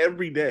 Yeah. Like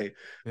every day.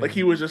 Yeah. Like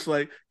he was just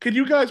like, can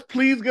you guys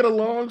please get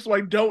along so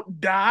I don't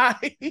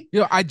die?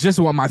 I just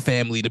want my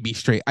family to be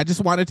straight. I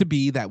just want it to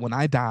be that when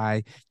I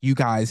die, you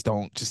guys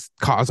don't just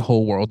cause the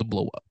whole world to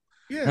blow up.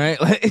 Yeah.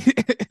 Right.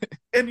 Like,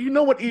 and you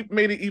know what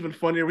made it even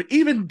funnier?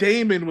 Even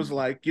Daemon was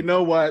like, you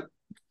know what?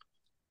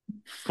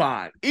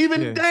 Fine.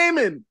 Even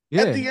Daemon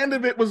at the end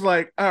of it was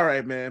like, all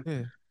right, man.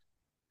 Yeah.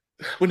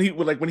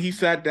 When he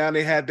sat down,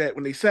 they had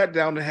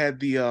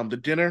the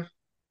dinner.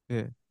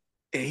 Yeah.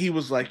 And he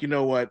was like, you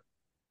know what?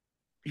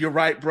 you're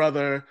right,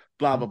 brother,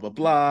 blah, blah, blah,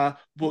 blah.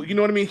 Well, you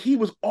know what I mean? He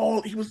was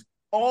all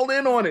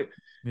in on it.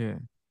 Yeah.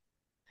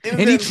 And And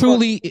he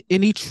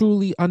then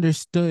truly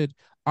understood,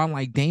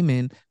 unlike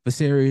Daemon,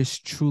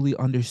 Viserys truly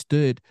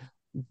understood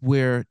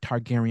where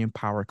Targaryen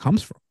power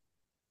comes from.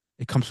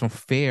 It comes from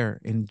fair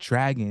and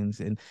dragons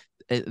and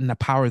the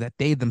power that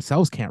they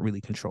themselves can't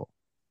really control.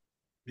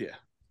 yeah.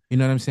 You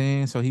know what I'm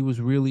saying? So he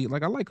was really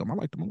like, I like him. I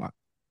liked him a lot.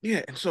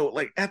 Yeah. And so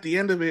like at the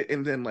end of it,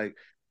 and then like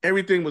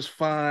everything was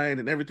fine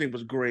and everything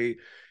was great.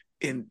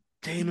 And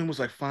Damon was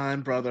like,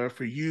 fine, brother,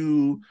 for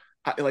you.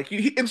 Like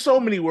in so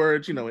many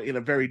words, in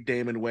a very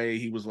Damon way,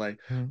 he was like,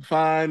 Mhm.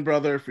 fine,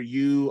 brother, for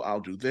you,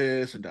 I'll do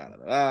this and da da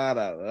da da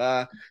da.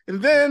 Da.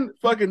 And then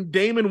fucking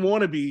Damon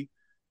wannabe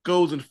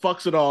goes and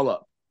fucks it all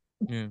up.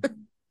 Yeah.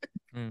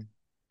 Mm.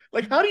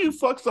 Like, how do you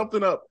fuck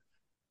something up?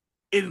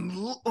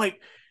 In like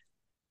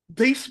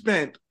they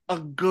spent a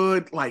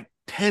good like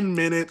 10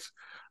 minutes,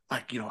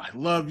 like, I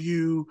love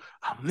you,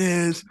 I'm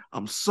this,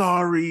 I'm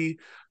sorry,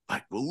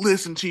 like we'll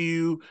listen to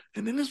you.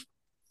 And then this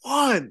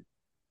one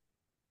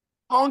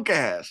punk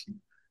ass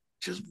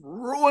just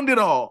ruined it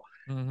all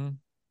Mm-hmm.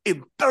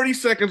 in 30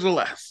 seconds or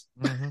less.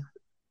 Mm-hmm.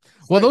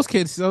 Well, those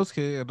kids,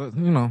 he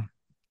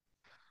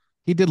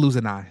did lose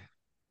an eye.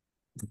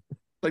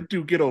 Like,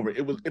 dude, get over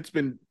it. It's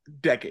been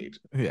decades.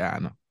 Yeah, I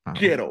know.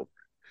 Get over.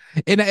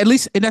 And at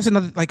least, and that's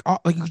another like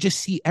you just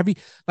see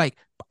like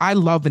I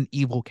love an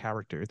evil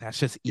character that's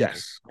just evil,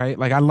 Yes. right?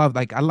 Like I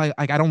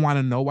don't want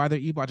to know why they're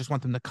evil. I just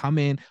want them to come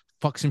in,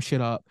 fuck some shit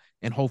up,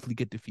 and hopefully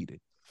get defeated.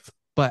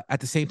 But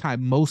at the same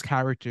time, most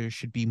characters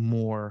should be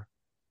more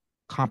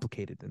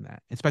complicated than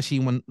that, especially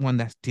when one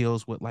that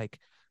deals with like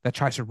that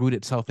tries to root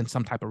itself in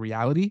some type of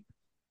reality.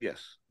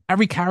 Yes.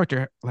 Every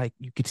character, like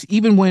you could see,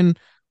 even when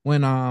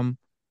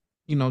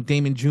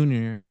Damon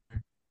Jr.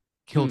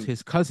 killed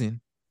his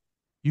cousin,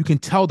 you can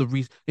tell the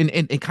reason,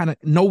 and kind of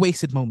no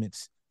wasted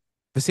moments.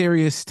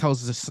 Viserys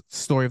tells the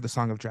story of the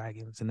Song of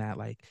Dragons, and that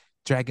like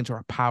dragons are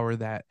a power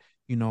that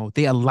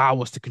they allow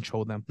us to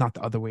control them, not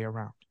the other way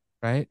around,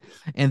 right?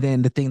 And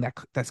then the thing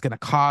that's going to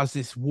cause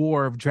this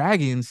war of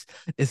dragons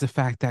is the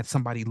fact that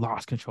somebody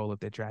lost control of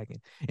their dragon,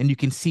 and you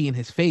can see in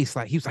his face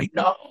like he was like,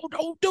 "No,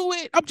 don't do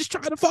it! I'm just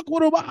trying to fuck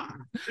with him.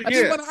 I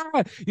just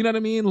want to," you know what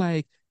I mean?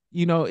 Like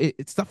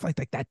it's stuff like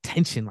that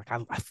tension. Like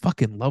I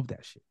fucking love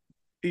that shit.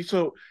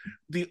 So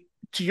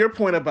to your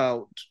point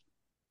about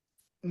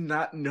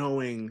not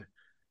knowing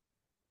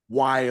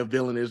why a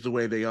villain is the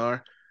way they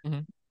are,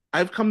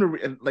 I've come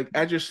to like,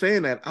 as you're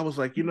saying that, I was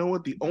like, you know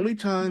what? The only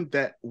time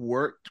that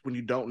worked when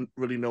you don't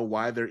really know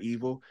why they're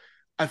evil,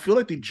 I feel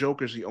like the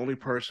Joker's the only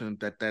person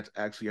that's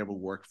actually ever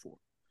worked for.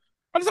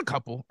 There's a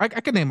couple. I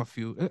can name a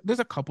few. There's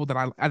a couple that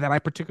I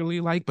particularly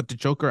like, but the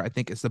Joker I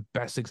think is the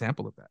best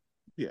example of that.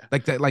 Yeah,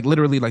 like that, like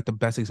literally like the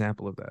best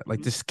example of that.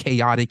 Like this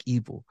chaotic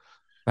evil,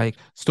 like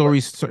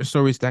stories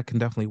that can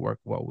definitely work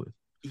well with.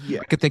 Yeah,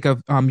 I could think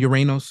of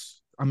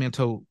Uranus. I mean,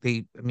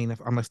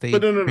 unless they.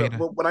 But no.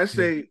 But when I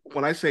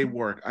say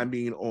work, I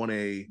mean on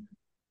a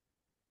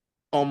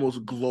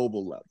almost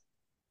global level.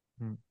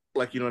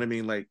 Like, you know what I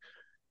mean? Like,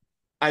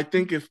 I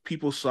think if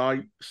people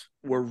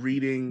were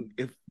reading,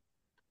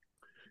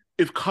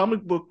 if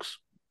comic books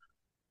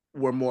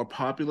were more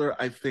popular,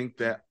 I think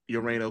that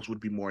Uranus would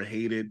be more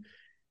hated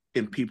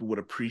and people would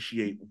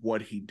appreciate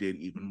what he did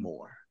even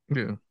more.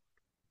 Yeah.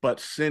 But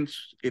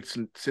since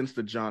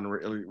the genre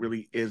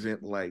really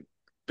isn't like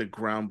the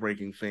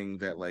groundbreaking thing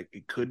that like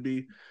it could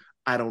be,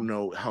 I don't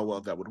know how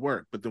well that would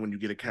work. But then when you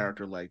get a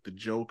character like the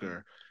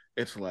Joker,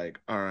 it's like,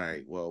 all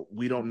right, well,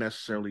 we don't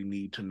necessarily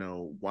need to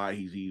know why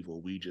he's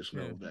evil. We just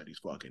know that he's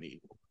fucking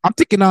evil. I'm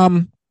thinking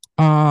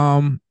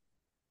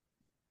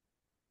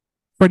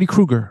Freddy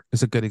Krueger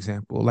is a good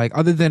example. Like,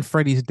 other than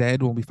Freddy's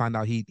Dead, when we find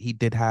out he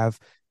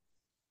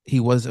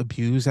was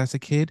abused as a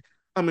kid.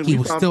 I mean, he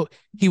was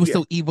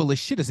still evil as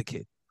shit as a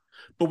kid.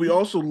 But we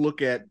also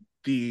look at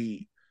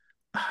I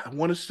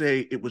want to say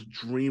it was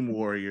Dream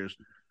Warriors,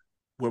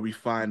 where we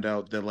find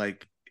out that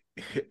like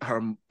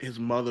his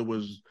mother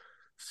was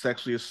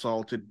sexually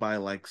assaulted by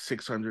like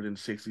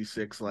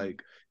 666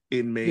 like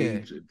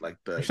inmates, like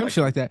some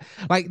shit like that.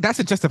 Like, that's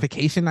a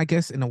justification, I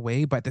guess, in a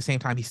way, but at the same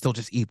time, he's still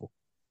just evil.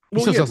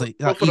 He's still just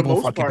for the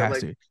most fucking part,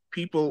 bastard. like,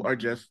 people are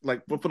just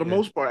like, but for the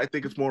most part, I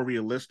think it's more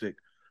realistic.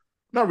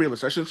 Not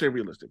realistic. I shouldn't say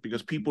realistic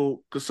because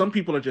some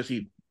people are just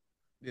evil.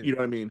 Yeah. You know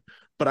what I mean?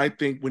 But I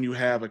think when you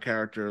have a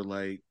character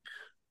like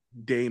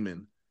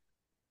Damon,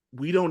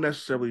 we don't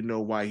necessarily know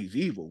why he's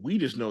evil. We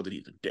just know that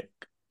he's a dick.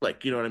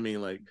 Like, you know what I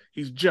mean? Like,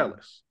 he's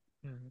jealous.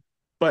 Mm-hmm.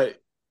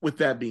 But with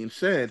that being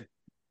said,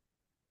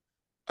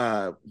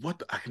 I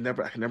can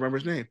never remember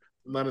his name.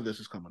 None of this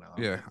is coming out.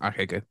 Yeah.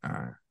 Okay, good. All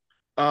right.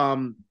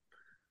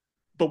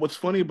 But what's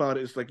funny about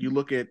it is like you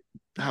look at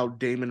how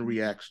Damon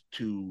reacts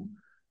to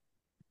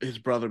his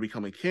brother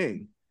becoming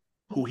king,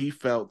 who he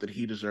felt that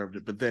he deserved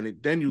it. But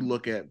then you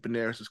look at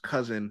Daenerys'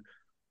 cousin.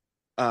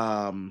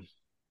 I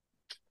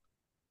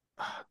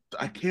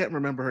can't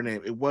remember her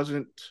name. Was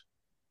it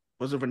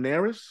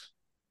Daenerys?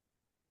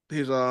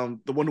 His the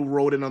one who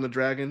rode in on the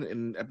dragon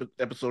in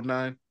episode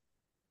 9.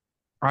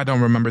 I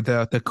don't remember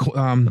the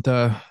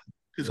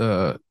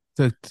 'Cause-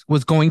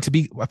 was going to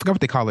be, I forgot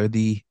what they call her,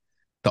 the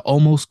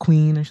almost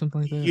queen or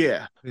something like that.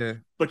 Yeah. Yeah.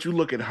 But you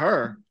look at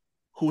her,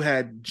 who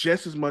had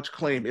just as much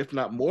claim, if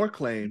not more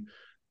claim,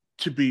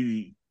 to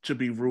be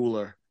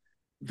ruler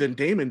than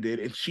Damon did,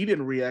 and she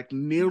didn't react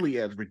nearly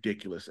as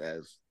ridiculous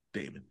as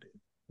Damon did.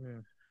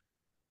 Yeah.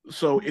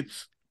 So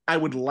I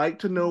would like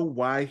to know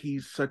why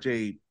he's such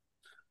a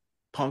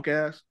punk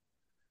ass.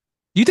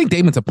 You think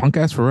Damon's a punk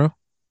ass for real?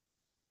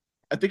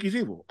 I think he's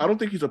evil. I don't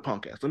think he's a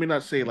punk ass. Let me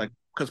not say like,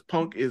 because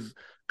punk is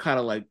kind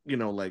of like,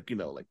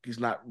 like he's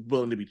not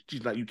willing to be.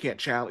 He's not. You can't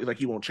challenge. Like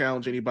he won't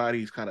challenge anybody.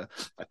 He's kind of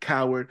a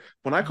coward.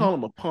 When I call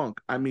him a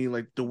punk, I mean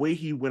like the way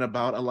he went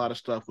about a lot of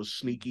stuff was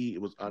sneaky.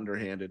 It was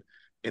underhanded,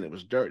 and it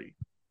was dirty.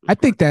 I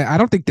think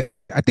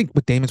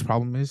what Damon's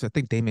problem is, I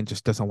think Damon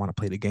just doesn't want to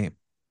play the game.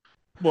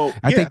 Well,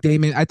 I think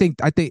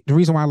the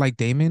reason why I like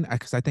Damon,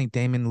 because I think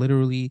Damon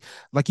literally,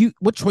 like,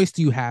 what choice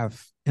do you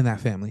have in that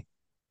family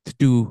to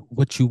do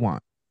what you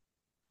want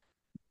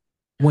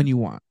when you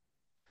want,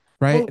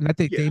 right? Well, and I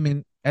think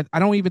Damon, I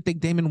don't even think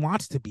Damon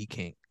wants to be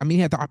king. I mean,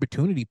 he had the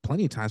opportunity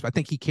plenty of times, but I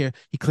think he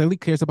clearly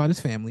cares about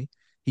his family.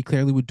 He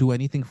clearly would do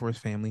anything for his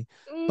family,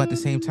 but at the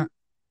same time,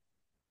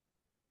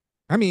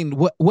 I mean,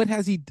 what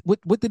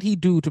did he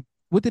do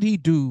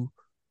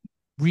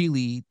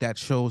really that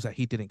shows that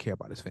he didn't care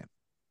about his family?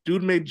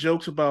 Dude made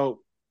jokes about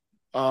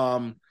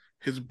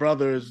his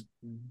brother's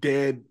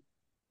dead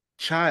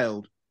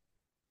child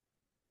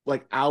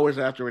like hours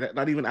after it,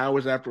 not even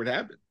hours after it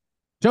happened.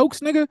 Jokes,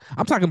 nigga.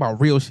 I'm talking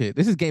about real shit.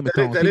 This is Game of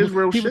Thrones. That is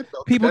real shit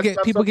though. People get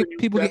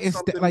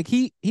like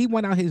he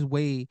went out his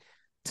way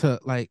to,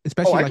 like,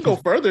 especially. I like can go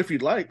further if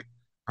you'd like.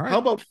 All right. How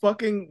about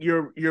fucking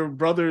your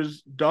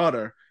brother's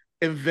daughter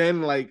and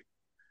then like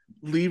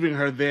leaving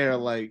her there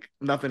like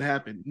nothing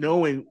happened,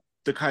 knowing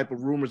the type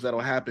of rumors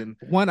that'll happen?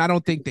 One, I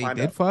don't think they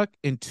did fuck,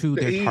 and two,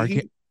 they're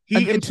target.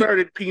 He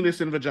inserted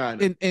penis and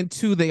vagina. And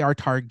two, they are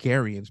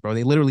Targaryens, bro.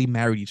 They literally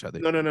married each other.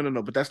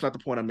 No. But that's not the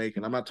point I'm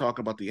making. I'm not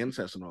talking about the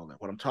incest and all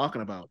that. What I'm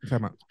talking about,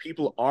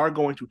 people are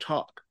going to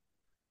talk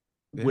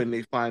when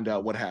they find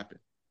out what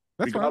happened,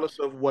 regardless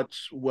of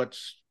what's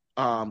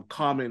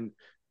common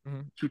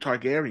to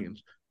Targaryens.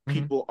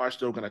 People are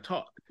still going to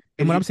talk.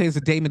 And what I'm saying is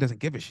that Daemon doesn't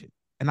give a shit,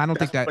 and I don't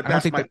think that. But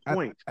that's my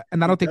point.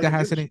 And I don't think that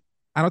has any.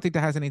 I don't think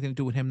that has anything to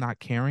do with him not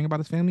caring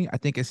about his family. I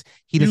think it's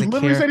he doesn't care.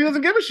 You literally said he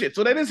doesn't give a shit,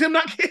 so that is him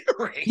not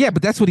caring. Yeah,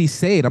 but that's what he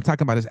said. I'm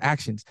talking about his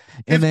actions.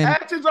 And his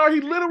actions are he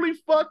literally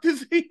fucked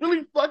his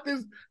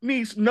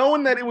niece,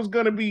 knowing that it was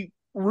gonna be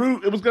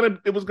rude. It was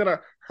gonna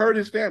hurt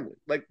his family.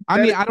 Like,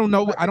 I mean, I don't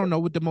know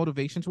what the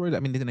motivations were.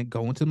 I mean, they didn't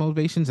go into the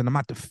motivations, and I'm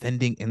not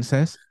defending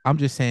incest. I'm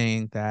just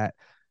saying that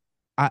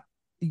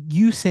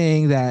he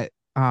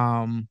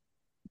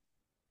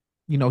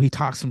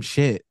talks some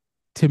shit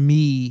to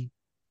me.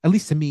 At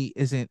least to me,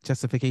 isn't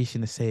justification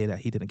to say that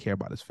he didn't care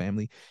about his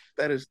family.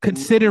 That is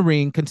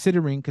considering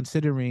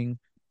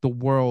the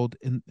world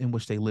in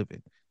which they live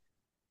in.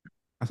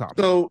 That's all.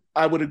 So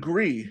I would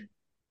agree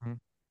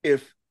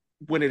if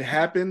when it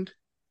happened,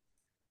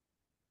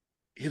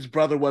 his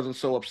brother wasn't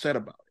so upset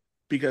about it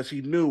because he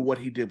knew what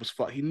he did was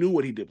fucked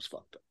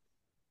up.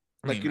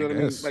 Like, you know what I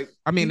mean? Like,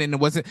 and it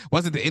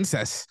wasn't the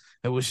incest.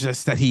 It was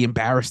just that he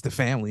embarrassed the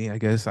family, I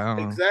guess. I don't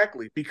know.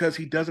 Exactly, because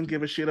he doesn't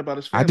give a shit about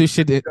his family. I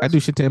do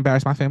shit to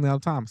embarrass my family all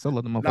the time. Still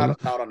love them.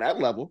 Not on that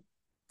level.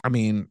 I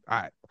mean,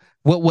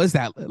 what was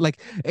that?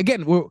 Like,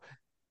 again,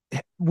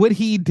 what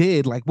he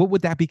did, like, what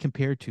would that be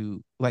compared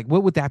to? Like,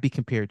 what would that be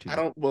compared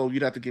to?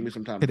 You'd have to give me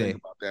some time today. To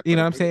think about that. You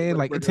know what I'm saying?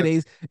 Like, in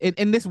today's,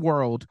 in this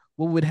world,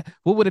 what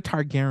would a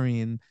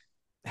Targaryen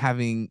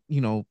having,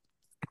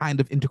 kind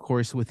of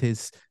intercourse with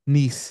his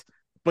niece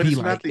but be it's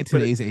like not in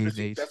today's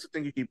age? That's the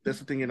thing that's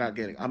the thing you're not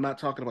getting. I'm not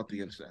talking about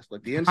the incest.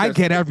 Like, the incest, I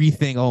get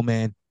everything, oh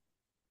man.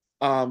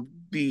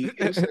 The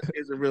incest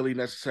isn't really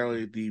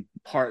necessarily the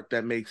part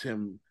that makes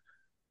him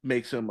a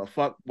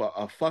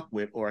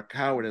fuckwit or a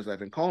coward, as I've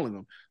been calling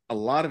him. A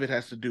lot of it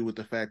has to do with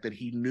the fact that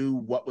he knew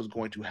what was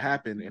going to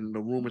happen and the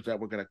rumors that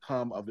were going to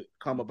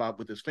come about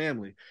with his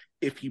family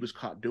if he was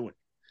caught doing it.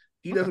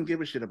 He doesn't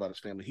give a shit about his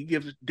family.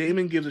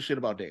 Daemon gives a shit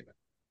about Daemon.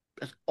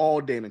 That's all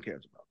Daemon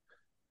cares about.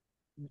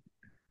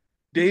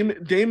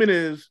 Daemon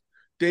is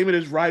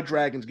ride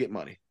dragons, get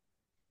money.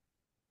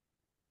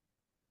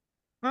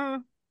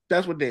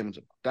 That's what Daemon's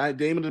about.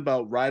 Daemon is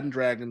about riding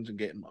dragons and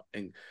getting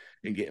money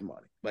and getting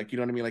money. Like, you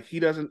know what I mean? Like, he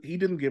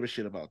didn't give a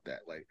shit about that.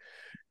 Like,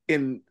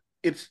 and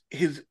it's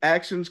his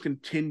actions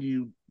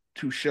continue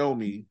to show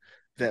me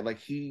that, like,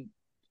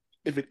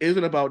 if it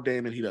isn't about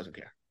Daemon, he doesn't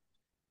care.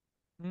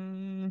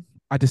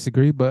 I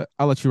disagree, but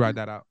I'll let you ride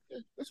that out. Yeah,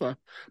 that's fine.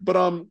 But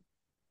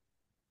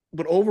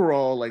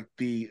overall, like,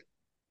 the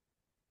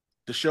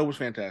show was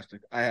fantastic.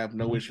 I have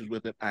no issues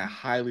with it. I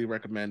highly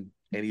recommend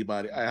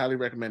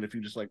if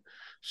you just like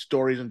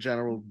stories in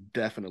general,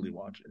 definitely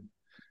watch it.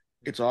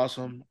 It's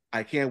awesome.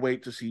 I can't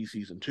wait to see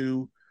season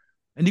 2.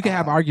 And you can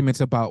have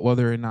arguments about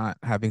whether or not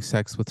having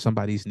sex with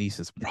somebody's niece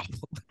is a problem.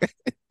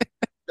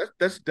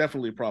 That's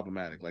definitely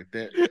problematic. Like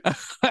that.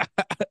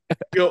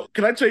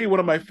 Can I tell you one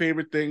of my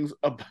favorite things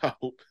about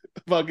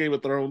Game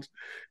of Thrones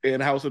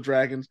and House of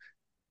Dragons?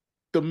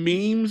 the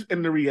memes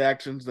and the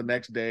reactions the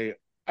next day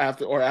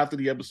after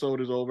the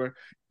episode is over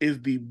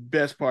is the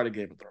best part of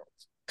Game of Thrones.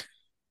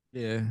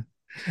 Yeah.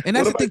 And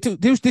that's the thing too.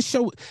 There's this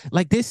show,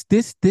 like this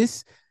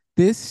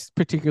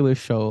particular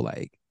show,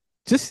 like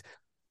just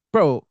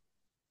bro.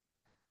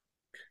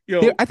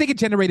 I think it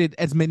generated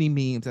as many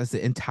memes as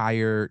the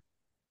entire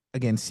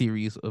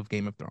series of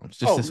Game of Thrones.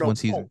 Just this one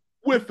season.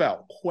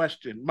 Without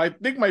question. I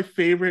think my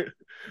favorite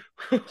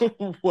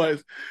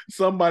was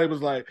somebody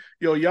was like,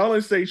 yo, y'all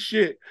didn't say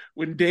shit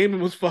when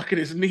Daemon was fucking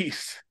his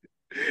niece.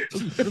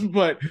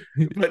 but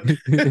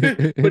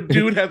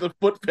dude has a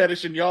foot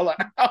fetish and y'all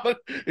are out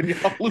and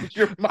y'all lose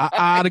your mind.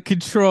 Out of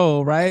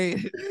control, right?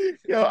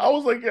 Yo, I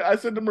was like, I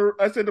said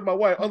to my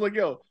wife, I was like,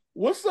 yo,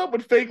 what's up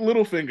with fake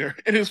Littlefinger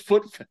and his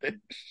foot fetish?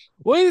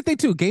 Well, here's the thing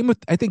too.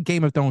 I think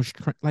Game of Thrones,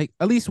 like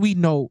at least we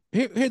know.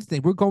 Here's the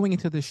thing: we're going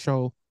into this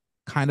show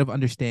kind of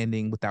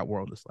understanding what that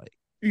world is like.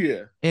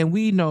 Yeah, and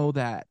we know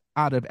that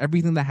out of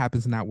everything that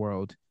happens in that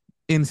world,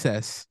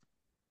 incest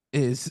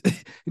is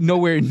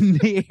nowhere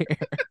near.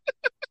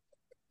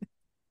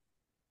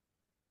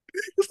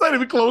 It's not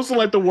even close to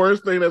like the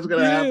worst thing that's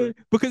gonna happen.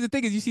 Because the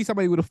thing is, you see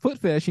somebody with a foot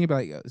fetish, and you be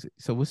like, yo,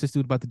 so what's this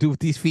dude about to do with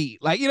these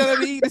feet? Like, you know what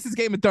I mean? This is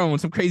Game of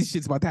Thrones. Some crazy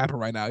shit's about to happen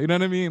right now. You know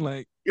what I mean?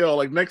 Like, yo,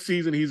 like next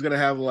season he's gonna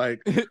have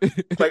like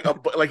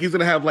he's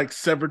gonna have like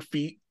severed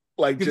feet,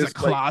 like just a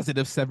closet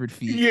of severed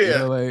feet.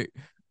 Yeah,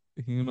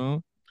 you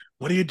know,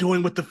 what are you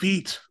doing with the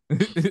feet?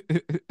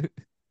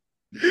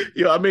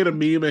 Yo, I made a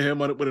meme of him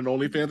with an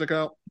OnlyFans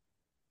account.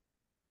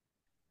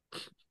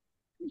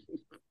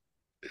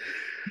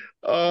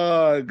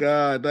 Oh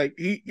God, like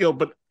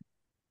but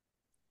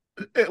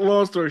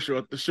long story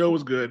short, the show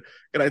was good,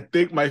 and I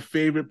think my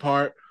favorite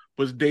part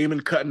was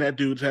Daemon cutting that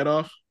dude's head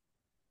off.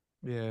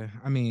 Yeah,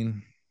 I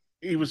mean,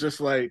 he was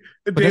just like,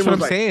 but that's what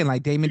I'm saying.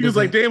 Like Daemon, he was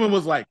like, Daemon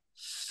was like,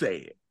 say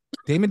it.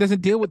 Daemon doesn't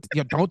deal with,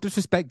 don't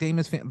disrespect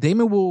Daemon's family.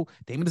 Daemon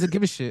doesn't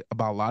give a shit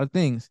about a lot of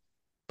things,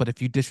 but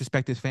if you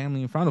disrespect his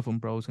family in front of him,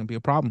 bro, it's gonna be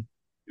a problem.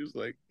 He was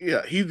like,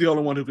 yeah, he's the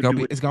only one who can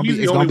do it. It's gonna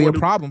be a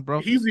problem,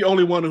 bro. He's the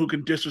only one who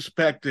can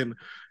disrespect and.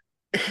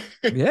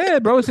 Yeah,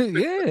 bro.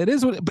 It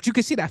is. But you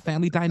can see that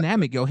family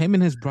dynamic, yo. Him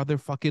and his brother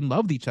fucking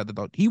loved each other,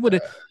 though. He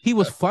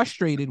was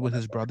frustrated with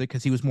his brother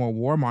because he was more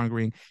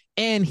warmongering,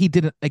 and he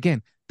didn't.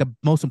 Again, the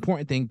most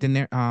important thing,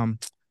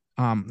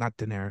 not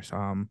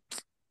Daenerys,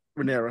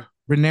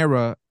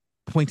 Rhaenyra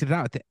pointed it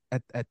out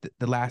at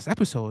the last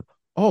episode.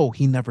 Oh,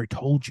 he never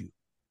told you.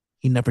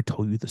 He never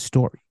told you the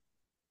story.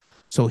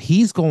 So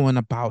he's going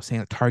about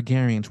saying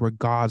Targaryens were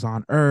gods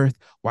on earth.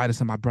 Why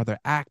doesn't my brother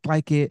act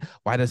like it?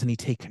 Why doesn't he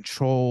take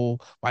control?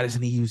 Why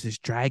doesn't he use his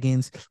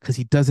dragons? Because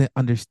he doesn't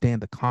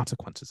understand the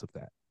consequences of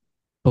that.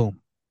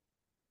 Boom.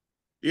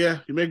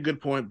 Yeah, you make a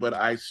good point, but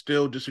I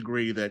still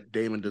disagree that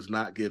Daemon does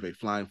not give a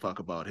flying fuck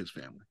about his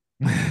family.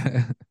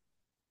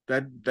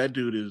 that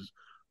dude is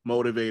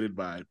motivated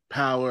by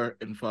power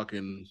and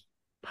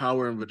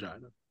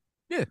vagina.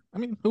 Yeah, I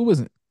mean, who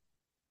wasn't?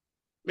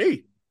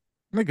 Me.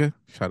 Nigga,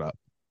 shut up.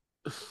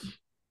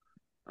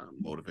 I'm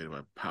motivated by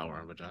power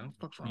and vagina. What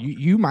the fuck's wrong?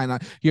 You might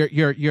not.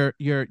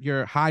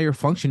 Your higher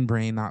function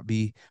brain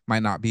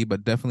might not be,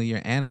 but definitely your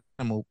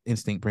animal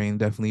instinct brain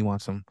definitely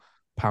wants some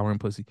power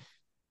and pussy.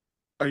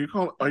 Are you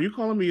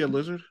calling me a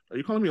lizard? Are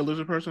you calling me a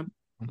lizard person?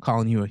 I'm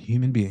calling you a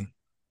human being.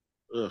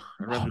 Ugh,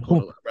 I'd rather be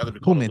called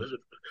a lizard.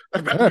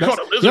 I'd rather be called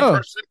a lizard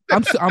person.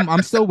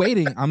 I'm still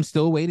waiting. I'm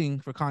still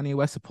waiting for Kanye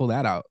West to pull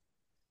that out.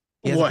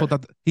 He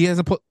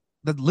hasn't put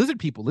the lizard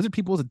people. Lizard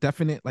people is a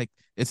definite, like,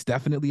 it's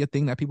definitely a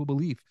thing that people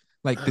believe.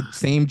 Like the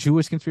same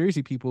Jewish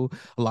conspiracy people,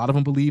 a lot of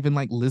them believe in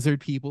like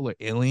lizard people or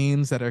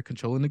aliens that are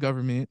controlling the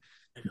government.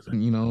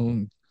 You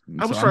know,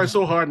 I was trying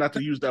so hard not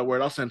to use that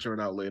word. I'll censor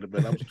it out later,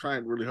 but I was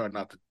trying really hard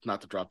not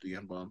to drop the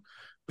N-bomb.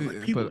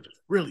 Like, people are just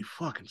really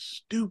fucking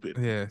stupid.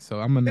 Yeah,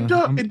 so I'm gonna.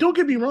 And don't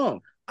get me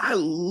wrong, I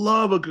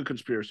love a good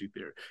conspiracy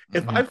theory.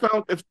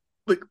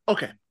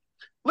 Okay,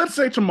 let's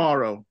say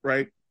tomorrow,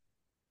 right?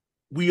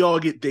 We all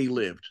get day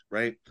lived,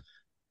 right?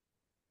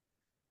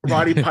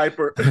 Roddy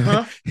Piper,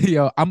 huh?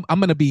 Yo, I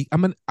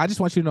just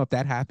want you to know, if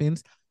that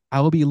happens,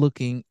 I will be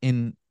looking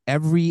in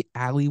every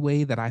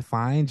alleyway that I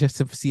find just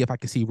to see if I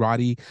can see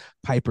Roddy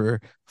Piper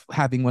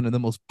having one of the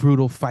most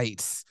brutal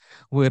fights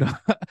with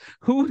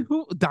who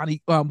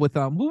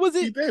was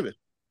it? Keith David.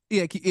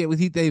 Yeah, with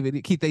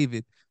Keith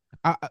David.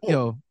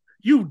 Yo,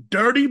 you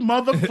dirty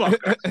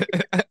motherfucker.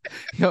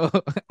 Yo,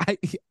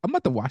 I'm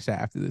about to watch that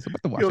after this. I'm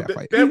about to watch that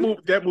fight.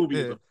 That movie.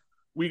 Yeah.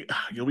 We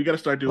got to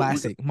start doing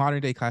classic,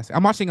 modern day classic.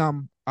 I'm watching.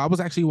 I was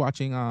actually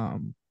watching.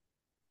 I'm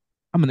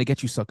gonna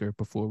get you, sucker.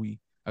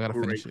 I gotta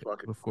finish it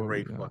before.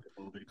 Great fucking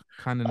movie.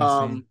 Kind of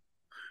the same.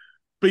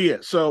 But yeah,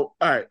 so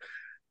all right,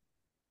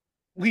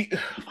 we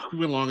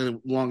went longer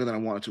than I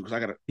wanted to because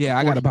I gotta. Yeah,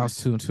 I got about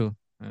two too.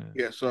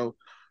 Yeah, so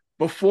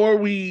before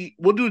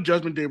we'll do a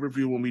Judgment Day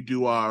review when we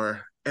do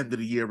our end of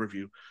the year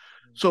review.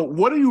 So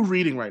what are you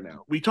reading right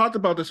now? We talked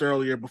about this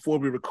earlier before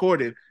we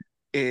recorded.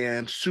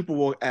 And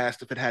Superbowl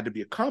asked if it had to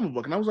be a comic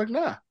book, and I was like,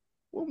 nah.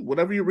 Well,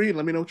 whatever you read,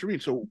 let me know what you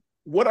read. So,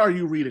 what are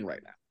you reading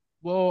right now?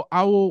 Well,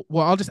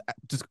 I'll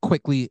just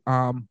quickly.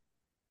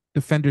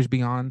 Defenders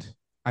Beyond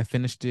I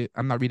finished it.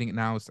 I'm not reading it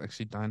now. It's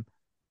actually done.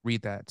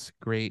 Read that. It's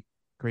great,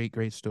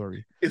 great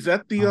story. Is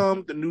that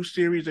the new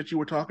series that you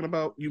were talking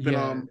about?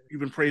 Yeah. You've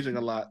been praising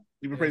a lot.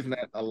 You've been Yeah. praising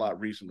that a lot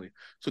recently.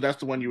 So that's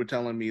the one you were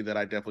telling me that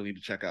I definitely need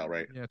to check out,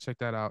 right? Yeah, check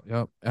that out.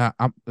 Yep.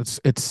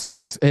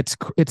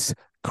 It's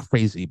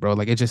crazy, bro.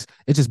 Like it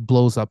just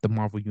blows up the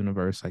Marvel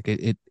universe. Like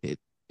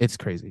it's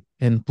crazy.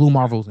 And Blue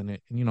Marvel's in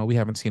it. And we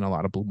haven't seen a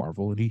lot of Blue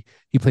Marvel, and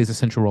he plays a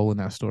central role in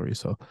that story.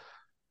 So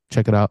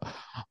check it out.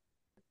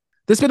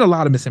 There's been a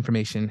lot of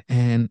misinformation,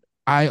 and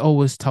I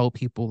always tell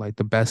people like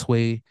the best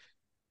way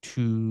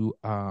to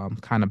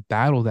kind of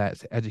battle that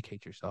to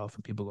educate yourself.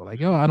 And people go like,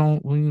 yo,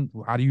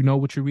 how do you know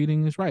what you're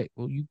reading is right?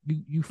 Well,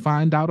 you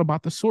find out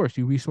about the source.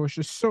 You resource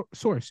your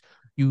source.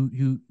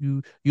 You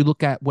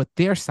look at what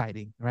they're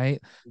citing,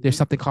 right? There's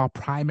something called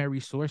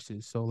primary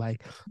sources. So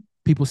like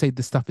people say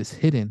this stuff is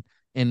hidden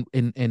and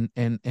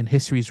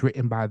history is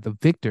written by the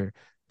victor.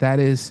 That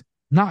is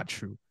not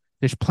true.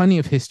 There's plenty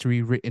of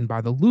history written by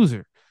the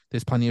loser.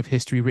 There's plenty of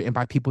history written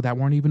by people that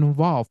weren't even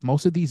involved.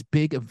 Most of these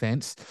big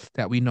events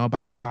that we know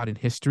about in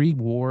history,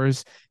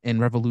 wars and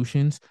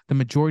revolutions, the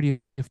majority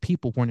of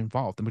people weren't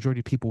involved. The majority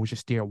of people were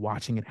just there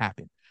watching it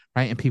happen,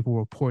 right? And people were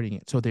reporting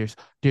it. So there's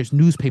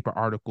newspaper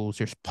articles,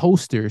 there's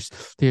posters,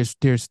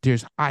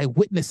 there's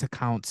eyewitness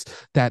accounts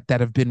that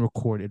have been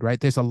recorded, right?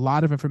 There's a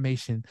lot of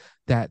information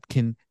that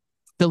can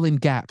fill in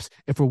gaps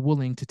if we're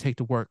willing to take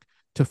the work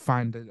to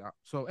find it out.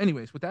 So,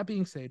 anyways, with that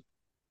being said,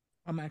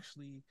 I'm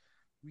actually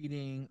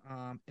reading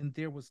And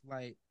There Was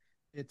Light.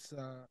 It's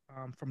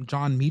from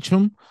John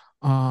Meacham.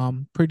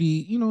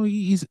 Pretty,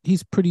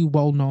 he's pretty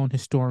well-known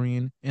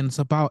historian, and it's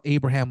about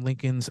Abraham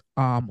Lincoln's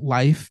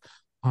life.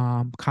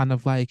 Kind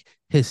of like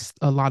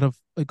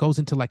it goes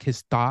into like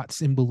his thoughts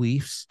and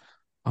beliefs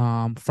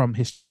from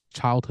his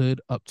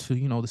childhood up to,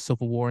 the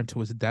Civil War and to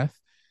his death.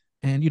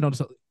 And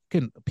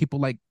again, people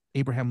like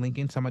Abraham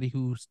Lincoln, somebody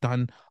who's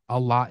done a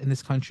lot in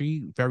this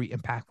country, very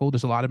impactful.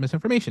 There's a lot of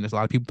misinformation. There's a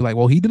lot of people like,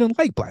 well, he didn't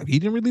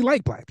really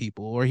like black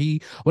people, or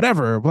he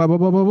whatever, blah blah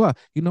blah blah blah.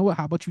 You know what?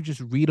 How about you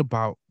just read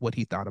about what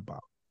he thought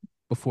about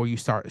before you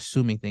start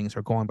assuming things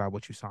or going by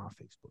what you saw on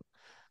Facebook?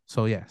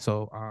 So yeah,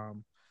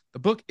 the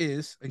book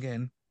is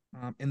again,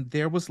 And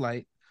There Was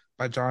Light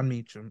by John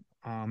Meacham,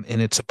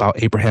 and it's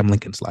about Abraham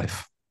Lincoln's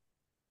life.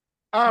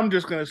 I'm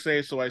just gonna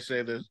say, so I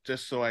say this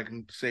just so I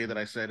can say that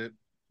I said it.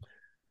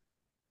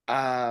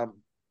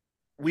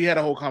 We had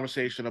a whole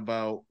conversation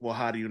about, well,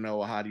 how do you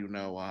know? How do you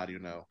know? How do you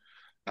know?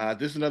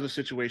 This is another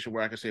situation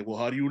where I can say, well,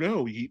 how do you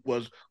know?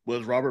 Was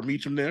Robert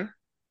Meacham there?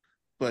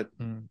 But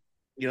you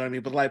know what I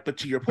mean? But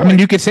to your point, I mean,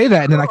 you could say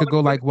that, and then I could go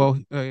like, well,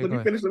 let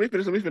me finish.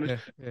 Yeah.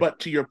 But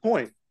to your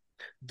point,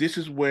 this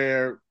is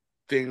where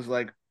things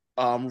like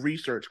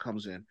research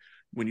comes in.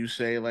 When you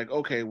say like,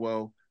 okay,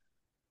 well,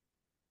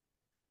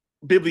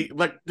 this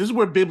is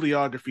where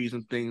bibliographies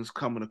and things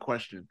come into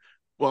question.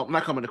 Well,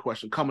 not come into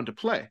question, come into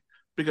play.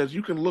 Because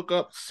you can look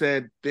up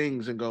said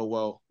things and go,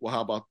 well,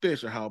 how about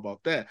this or how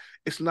about that?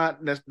 It's not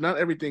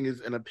everything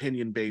is an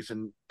opinion based.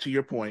 And to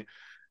your point,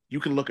 you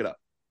can look it up.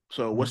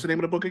 So, what's the name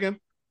of the book again?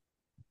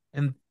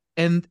 And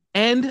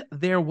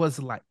There Was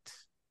Light.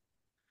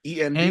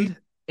 END?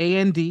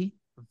 AND.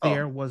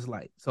 There Was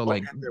Light. So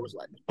like, And There Was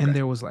Light. Okay. And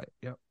There Was Light.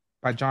 Yep.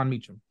 By John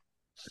Meacham.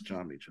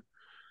 John Meacham.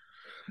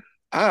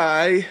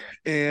 I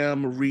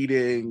am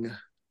reading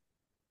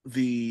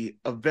the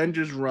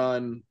Avengers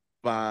run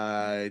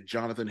by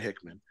Jonathan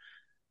Hickman.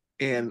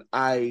 And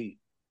I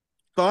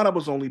thought I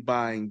was only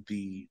buying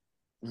the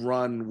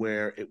run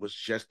where it was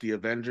just the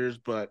Avengers,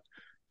 but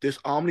this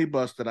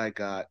omnibus that I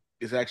got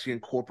is actually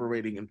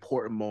incorporating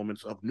important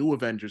moments of New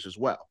Avengers as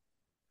well.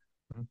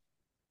 Mm-hmm.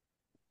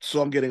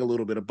 So I'm getting a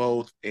little bit of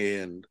both,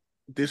 and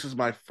this is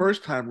my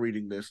first time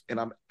reading this, and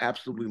I'm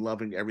absolutely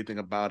loving everything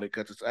about it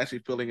because it's actually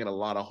filling in a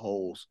lot of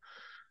holes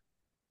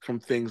from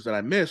things that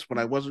I missed when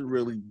I wasn't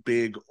really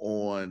big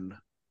on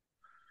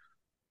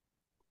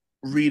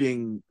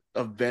reading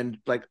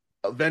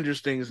Avengers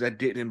things that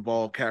didn't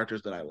involve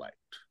characters that I liked.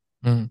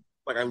 Mm-hmm.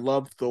 Like I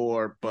loved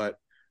Thor, but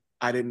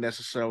I didn't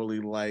necessarily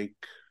like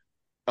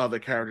other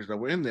characters that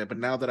were in there. But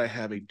now that I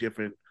have a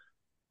different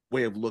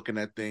way of looking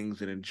at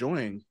things and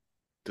enjoying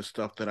the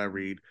stuff that I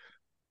read,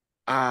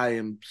 I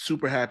am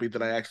super happy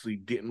that I actually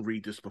didn't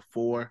read this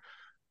before,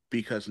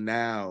 because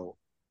now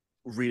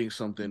reading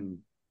something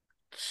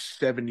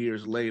 7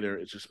 years later,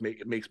 it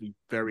makes me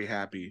very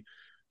happy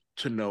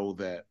to know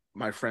that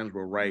my friends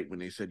were right when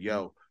they said,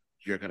 yo,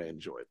 you're going to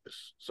enjoy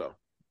this. So,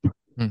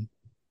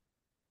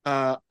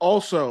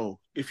 also,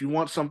 if you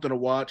want something to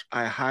watch,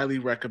 I highly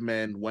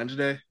recommend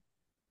Wednesday.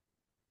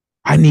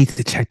 I need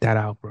to check that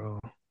out, bro.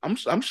 I'm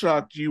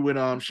shocked you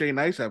and Shay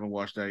Nice haven't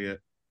watched that yet.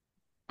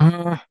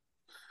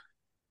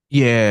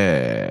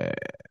 Yeah,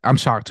 I'm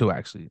shocked too,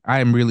 actually.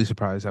 I am really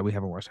surprised that we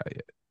haven't watched that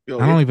yet. Yo,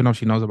 I don't even know if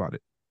she knows about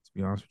it, to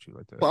be honest with you.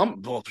 Like that.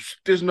 Well,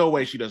 there's no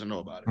way she doesn't know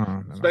about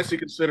it. Especially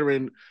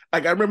considering,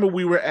 like, I remember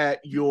we were at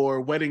your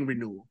wedding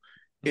renewal,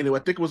 and I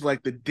think it was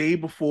like the day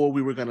before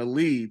we were going to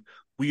leave,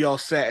 we all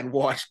sat and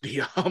watched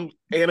the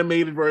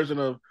animated version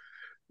of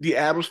The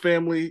Addams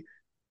Family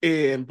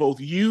and both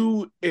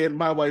you and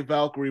my wife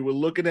Valkyrie were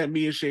looking at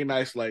me and Shay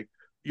Nice like,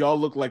 y'all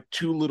look like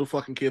two little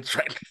fucking kids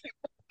right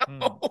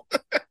now.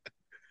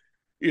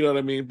 You know what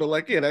I mean? But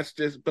like, yeah, that's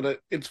just. But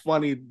it's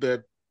funny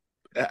that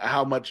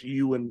how much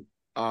you and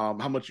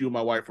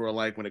my wife are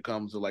alike when it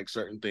comes to like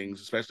certain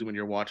things, especially when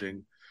you're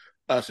watching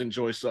us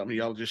enjoy something.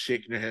 Y'all just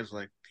shaking your heads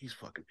like these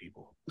fucking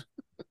people.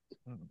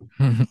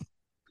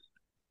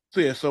 So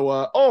yeah,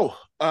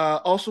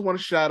 also want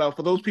to shout out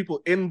for those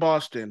people in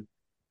Boston.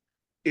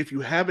 If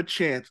you have a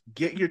chance,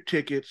 get your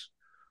tickets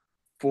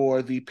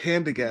for the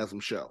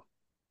Pandagasm show.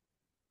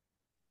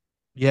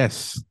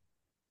 Yes.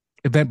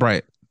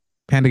 Eventbrite.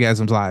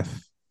 Pandagasm's live.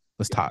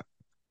 Let's talk.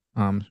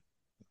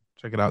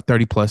 Check it out.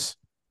 30 plus.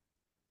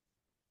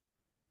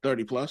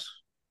 30 plus?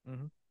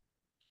 Mm-hmm.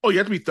 Oh, you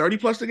have to be 30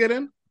 plus to get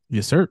in?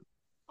 Yes, sir.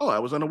 Oh, I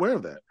was unaware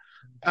of that.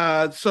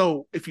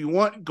 So if you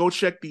want, go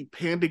check the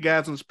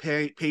Pandagasms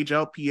page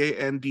out,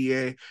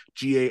 Pandagasms,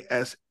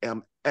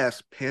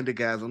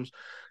 Pandagasms.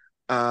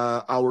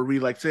 I will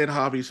read, like said,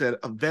 Javi said,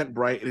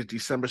 Eventbrite. It is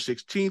December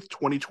 16th,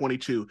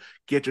 2022.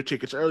 Get your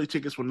tickets early.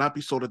 Tickets will not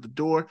be sold at the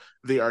door.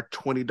 They are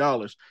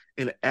 $20.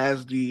 And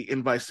as the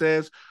invite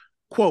says,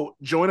 quote,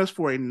 join us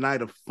for a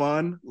night of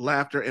fun,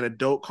 laughter, and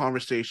adult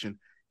conversation.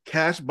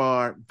 Cash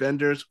bar,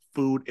 vendors,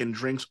 food, and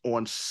drinks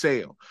on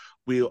sale.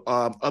 We'll,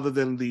 other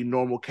than the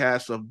normal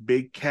cast of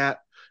Big Cat,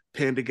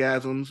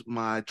 Pandagasms,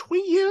 my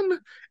twin,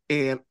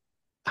 and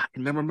I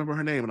can never remember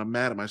her name, and I'm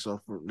mad at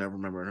myself for never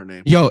remembering her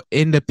name. Yo,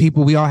 and the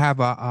people, we all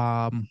have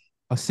a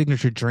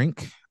signature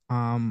drink.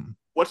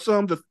 What's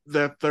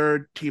the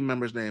third team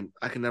member's name?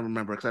 I can never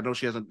remember because I know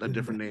she has a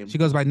different name. She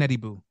goes by Nettie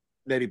Boo.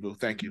 Nettie Boo,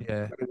 thank you.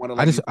 Yeah,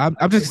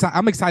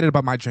 I'm excited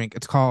about my drink.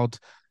 It's called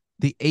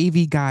the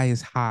AV Guy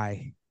is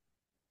High.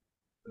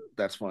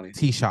 That's funny.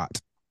 Tea shot,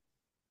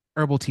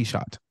 herbal tea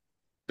shot.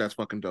 That's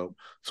fucking dope.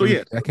 So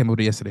yeah, I came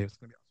over yesterday.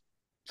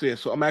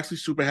 So I'm actually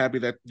super happy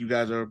that you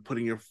guys are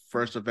putting your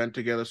first event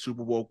together.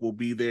 Super Woke will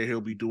be there. He'll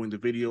be doing the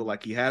video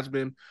like he has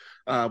been.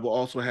 We'll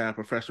also have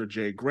Professor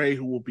Jay Gray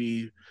who will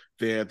be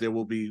there. There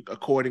will be,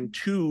 according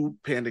to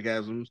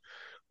Pandagasms,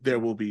 there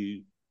will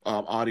be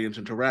audience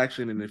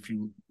interaction. And if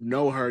you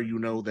know her, you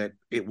know that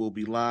it will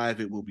be live.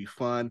 It will be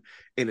fun.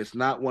 And it's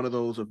not one of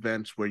those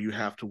events where you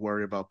have to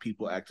worry about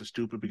people acting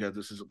stupid because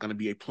this is going to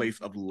be a place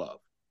of love.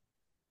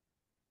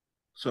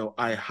 So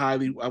I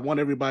want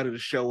everybody to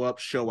show up,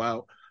 show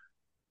out.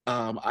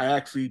 I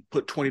actually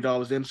put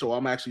 $20 in, so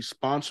I'm actually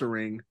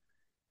sponsoring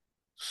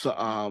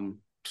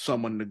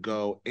someone to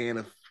go. And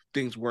if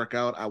things work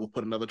out, I will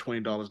put another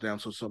 $20 down,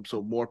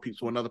 so more people,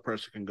 so another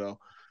person can go.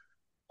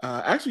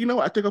 Actually, you know,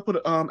 I think I'll put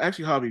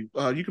actually,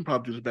 Javi, you can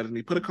probably do this better than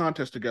me. Put a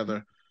contest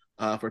together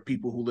for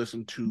people who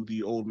listen to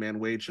the Old Man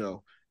Wade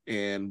show,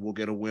 and we'll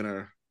get a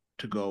winner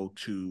to go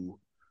to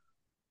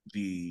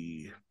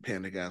the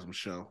Pandagasm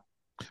show.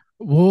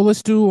 Well,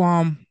 let's do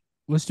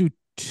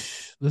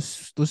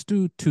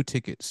 2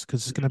 tickets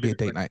because it's gonna be a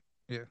date night.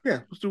 Yeah,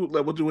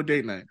 we'll do a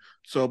date night.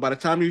 So by the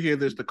time you hear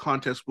this, the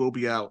contest will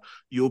be out.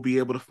 You'll be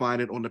able to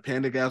find it on the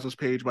Pandagasms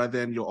page by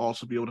then. You'll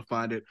also be able to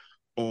find it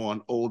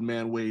on Old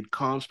Man Wade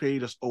Com's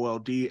page. That's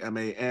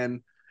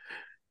OldManWadecom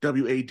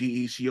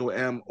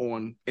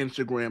on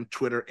Instagram,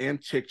 Twitter,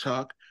 and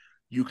TikTok.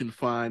 You can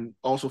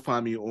also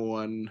find me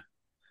on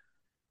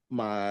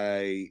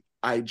my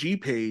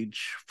IG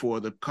page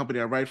for the company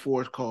I write for.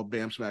 It's called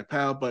Bam Smack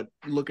Pal, but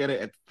look at it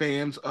at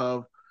fans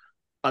of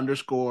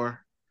Marvel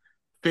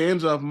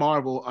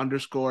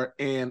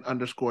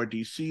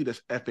 _and_DC.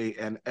 That's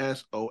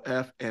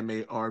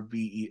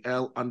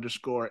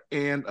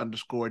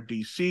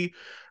FANSOFMARVEL_and_DC.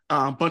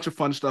 Bunch of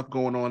fun stuff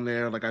going on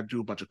there. Like I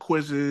do a bunch of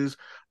quizzes.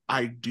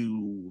 I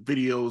do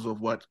videos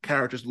of what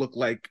characters look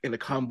like in the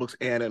comic books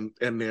and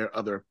their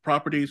other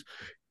properties.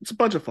 It's a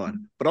bunch of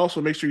fun. But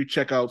also make sure you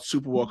check out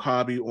Super Woke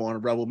Hobby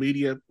on Rebel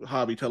Media.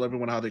 Hobby, tell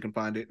everyone how they can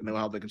find it and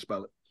how they can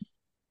spell it.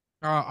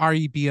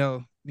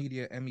 REBL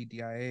Media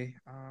MEDIA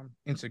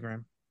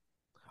Instagram.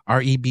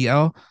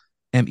 BEREBL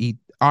MEDIA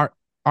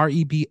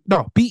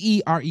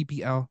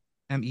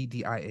on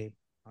Instagram.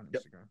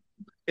 Yep.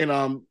 And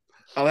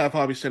I'll have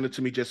Hobby send it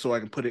to me just so I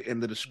can put it in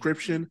the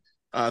description.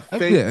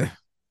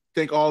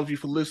 Thank all of you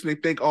for listening.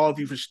 Thank all of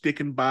you for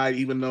sticking by,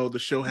 even though the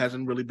show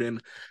hasn't really been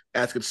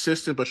as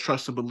consistent, but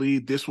trust and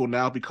believe this will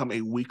now become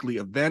a weekly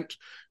event.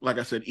 Like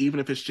I said,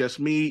 even if it's just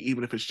me and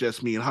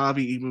Javi,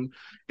 even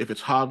if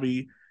it's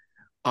Javi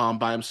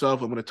by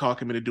himself, I'm going to talk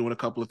him into doing a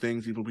couple of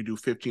things. Even if we do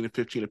 15 and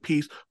 15 a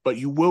piece, but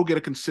you will get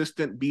a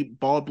consistent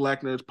Bald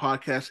Black Nerds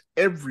podcast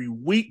every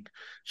week.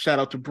 Shout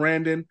out to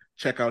Brandon.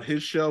 Check out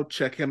his show.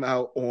 Check him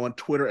out on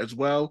Twitter as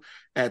well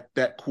at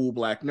That Cool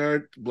Black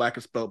Nerd. Black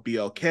is spelled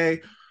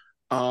BLK.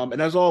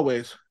 And as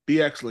always,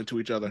 be excellent to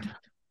each other.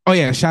 Oh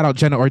yeah, shout out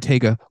Jenna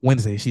Ortega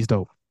Wednesday. She's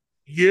dope.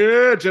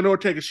 Yeah, Jenna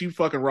Ortega, she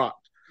fucking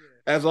rocked.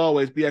 As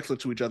always, be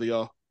excellent to each other,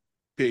 y'all.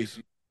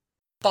 Peace.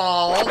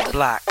 Bald.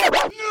 Black.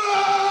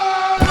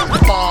 No!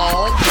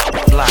 Bald.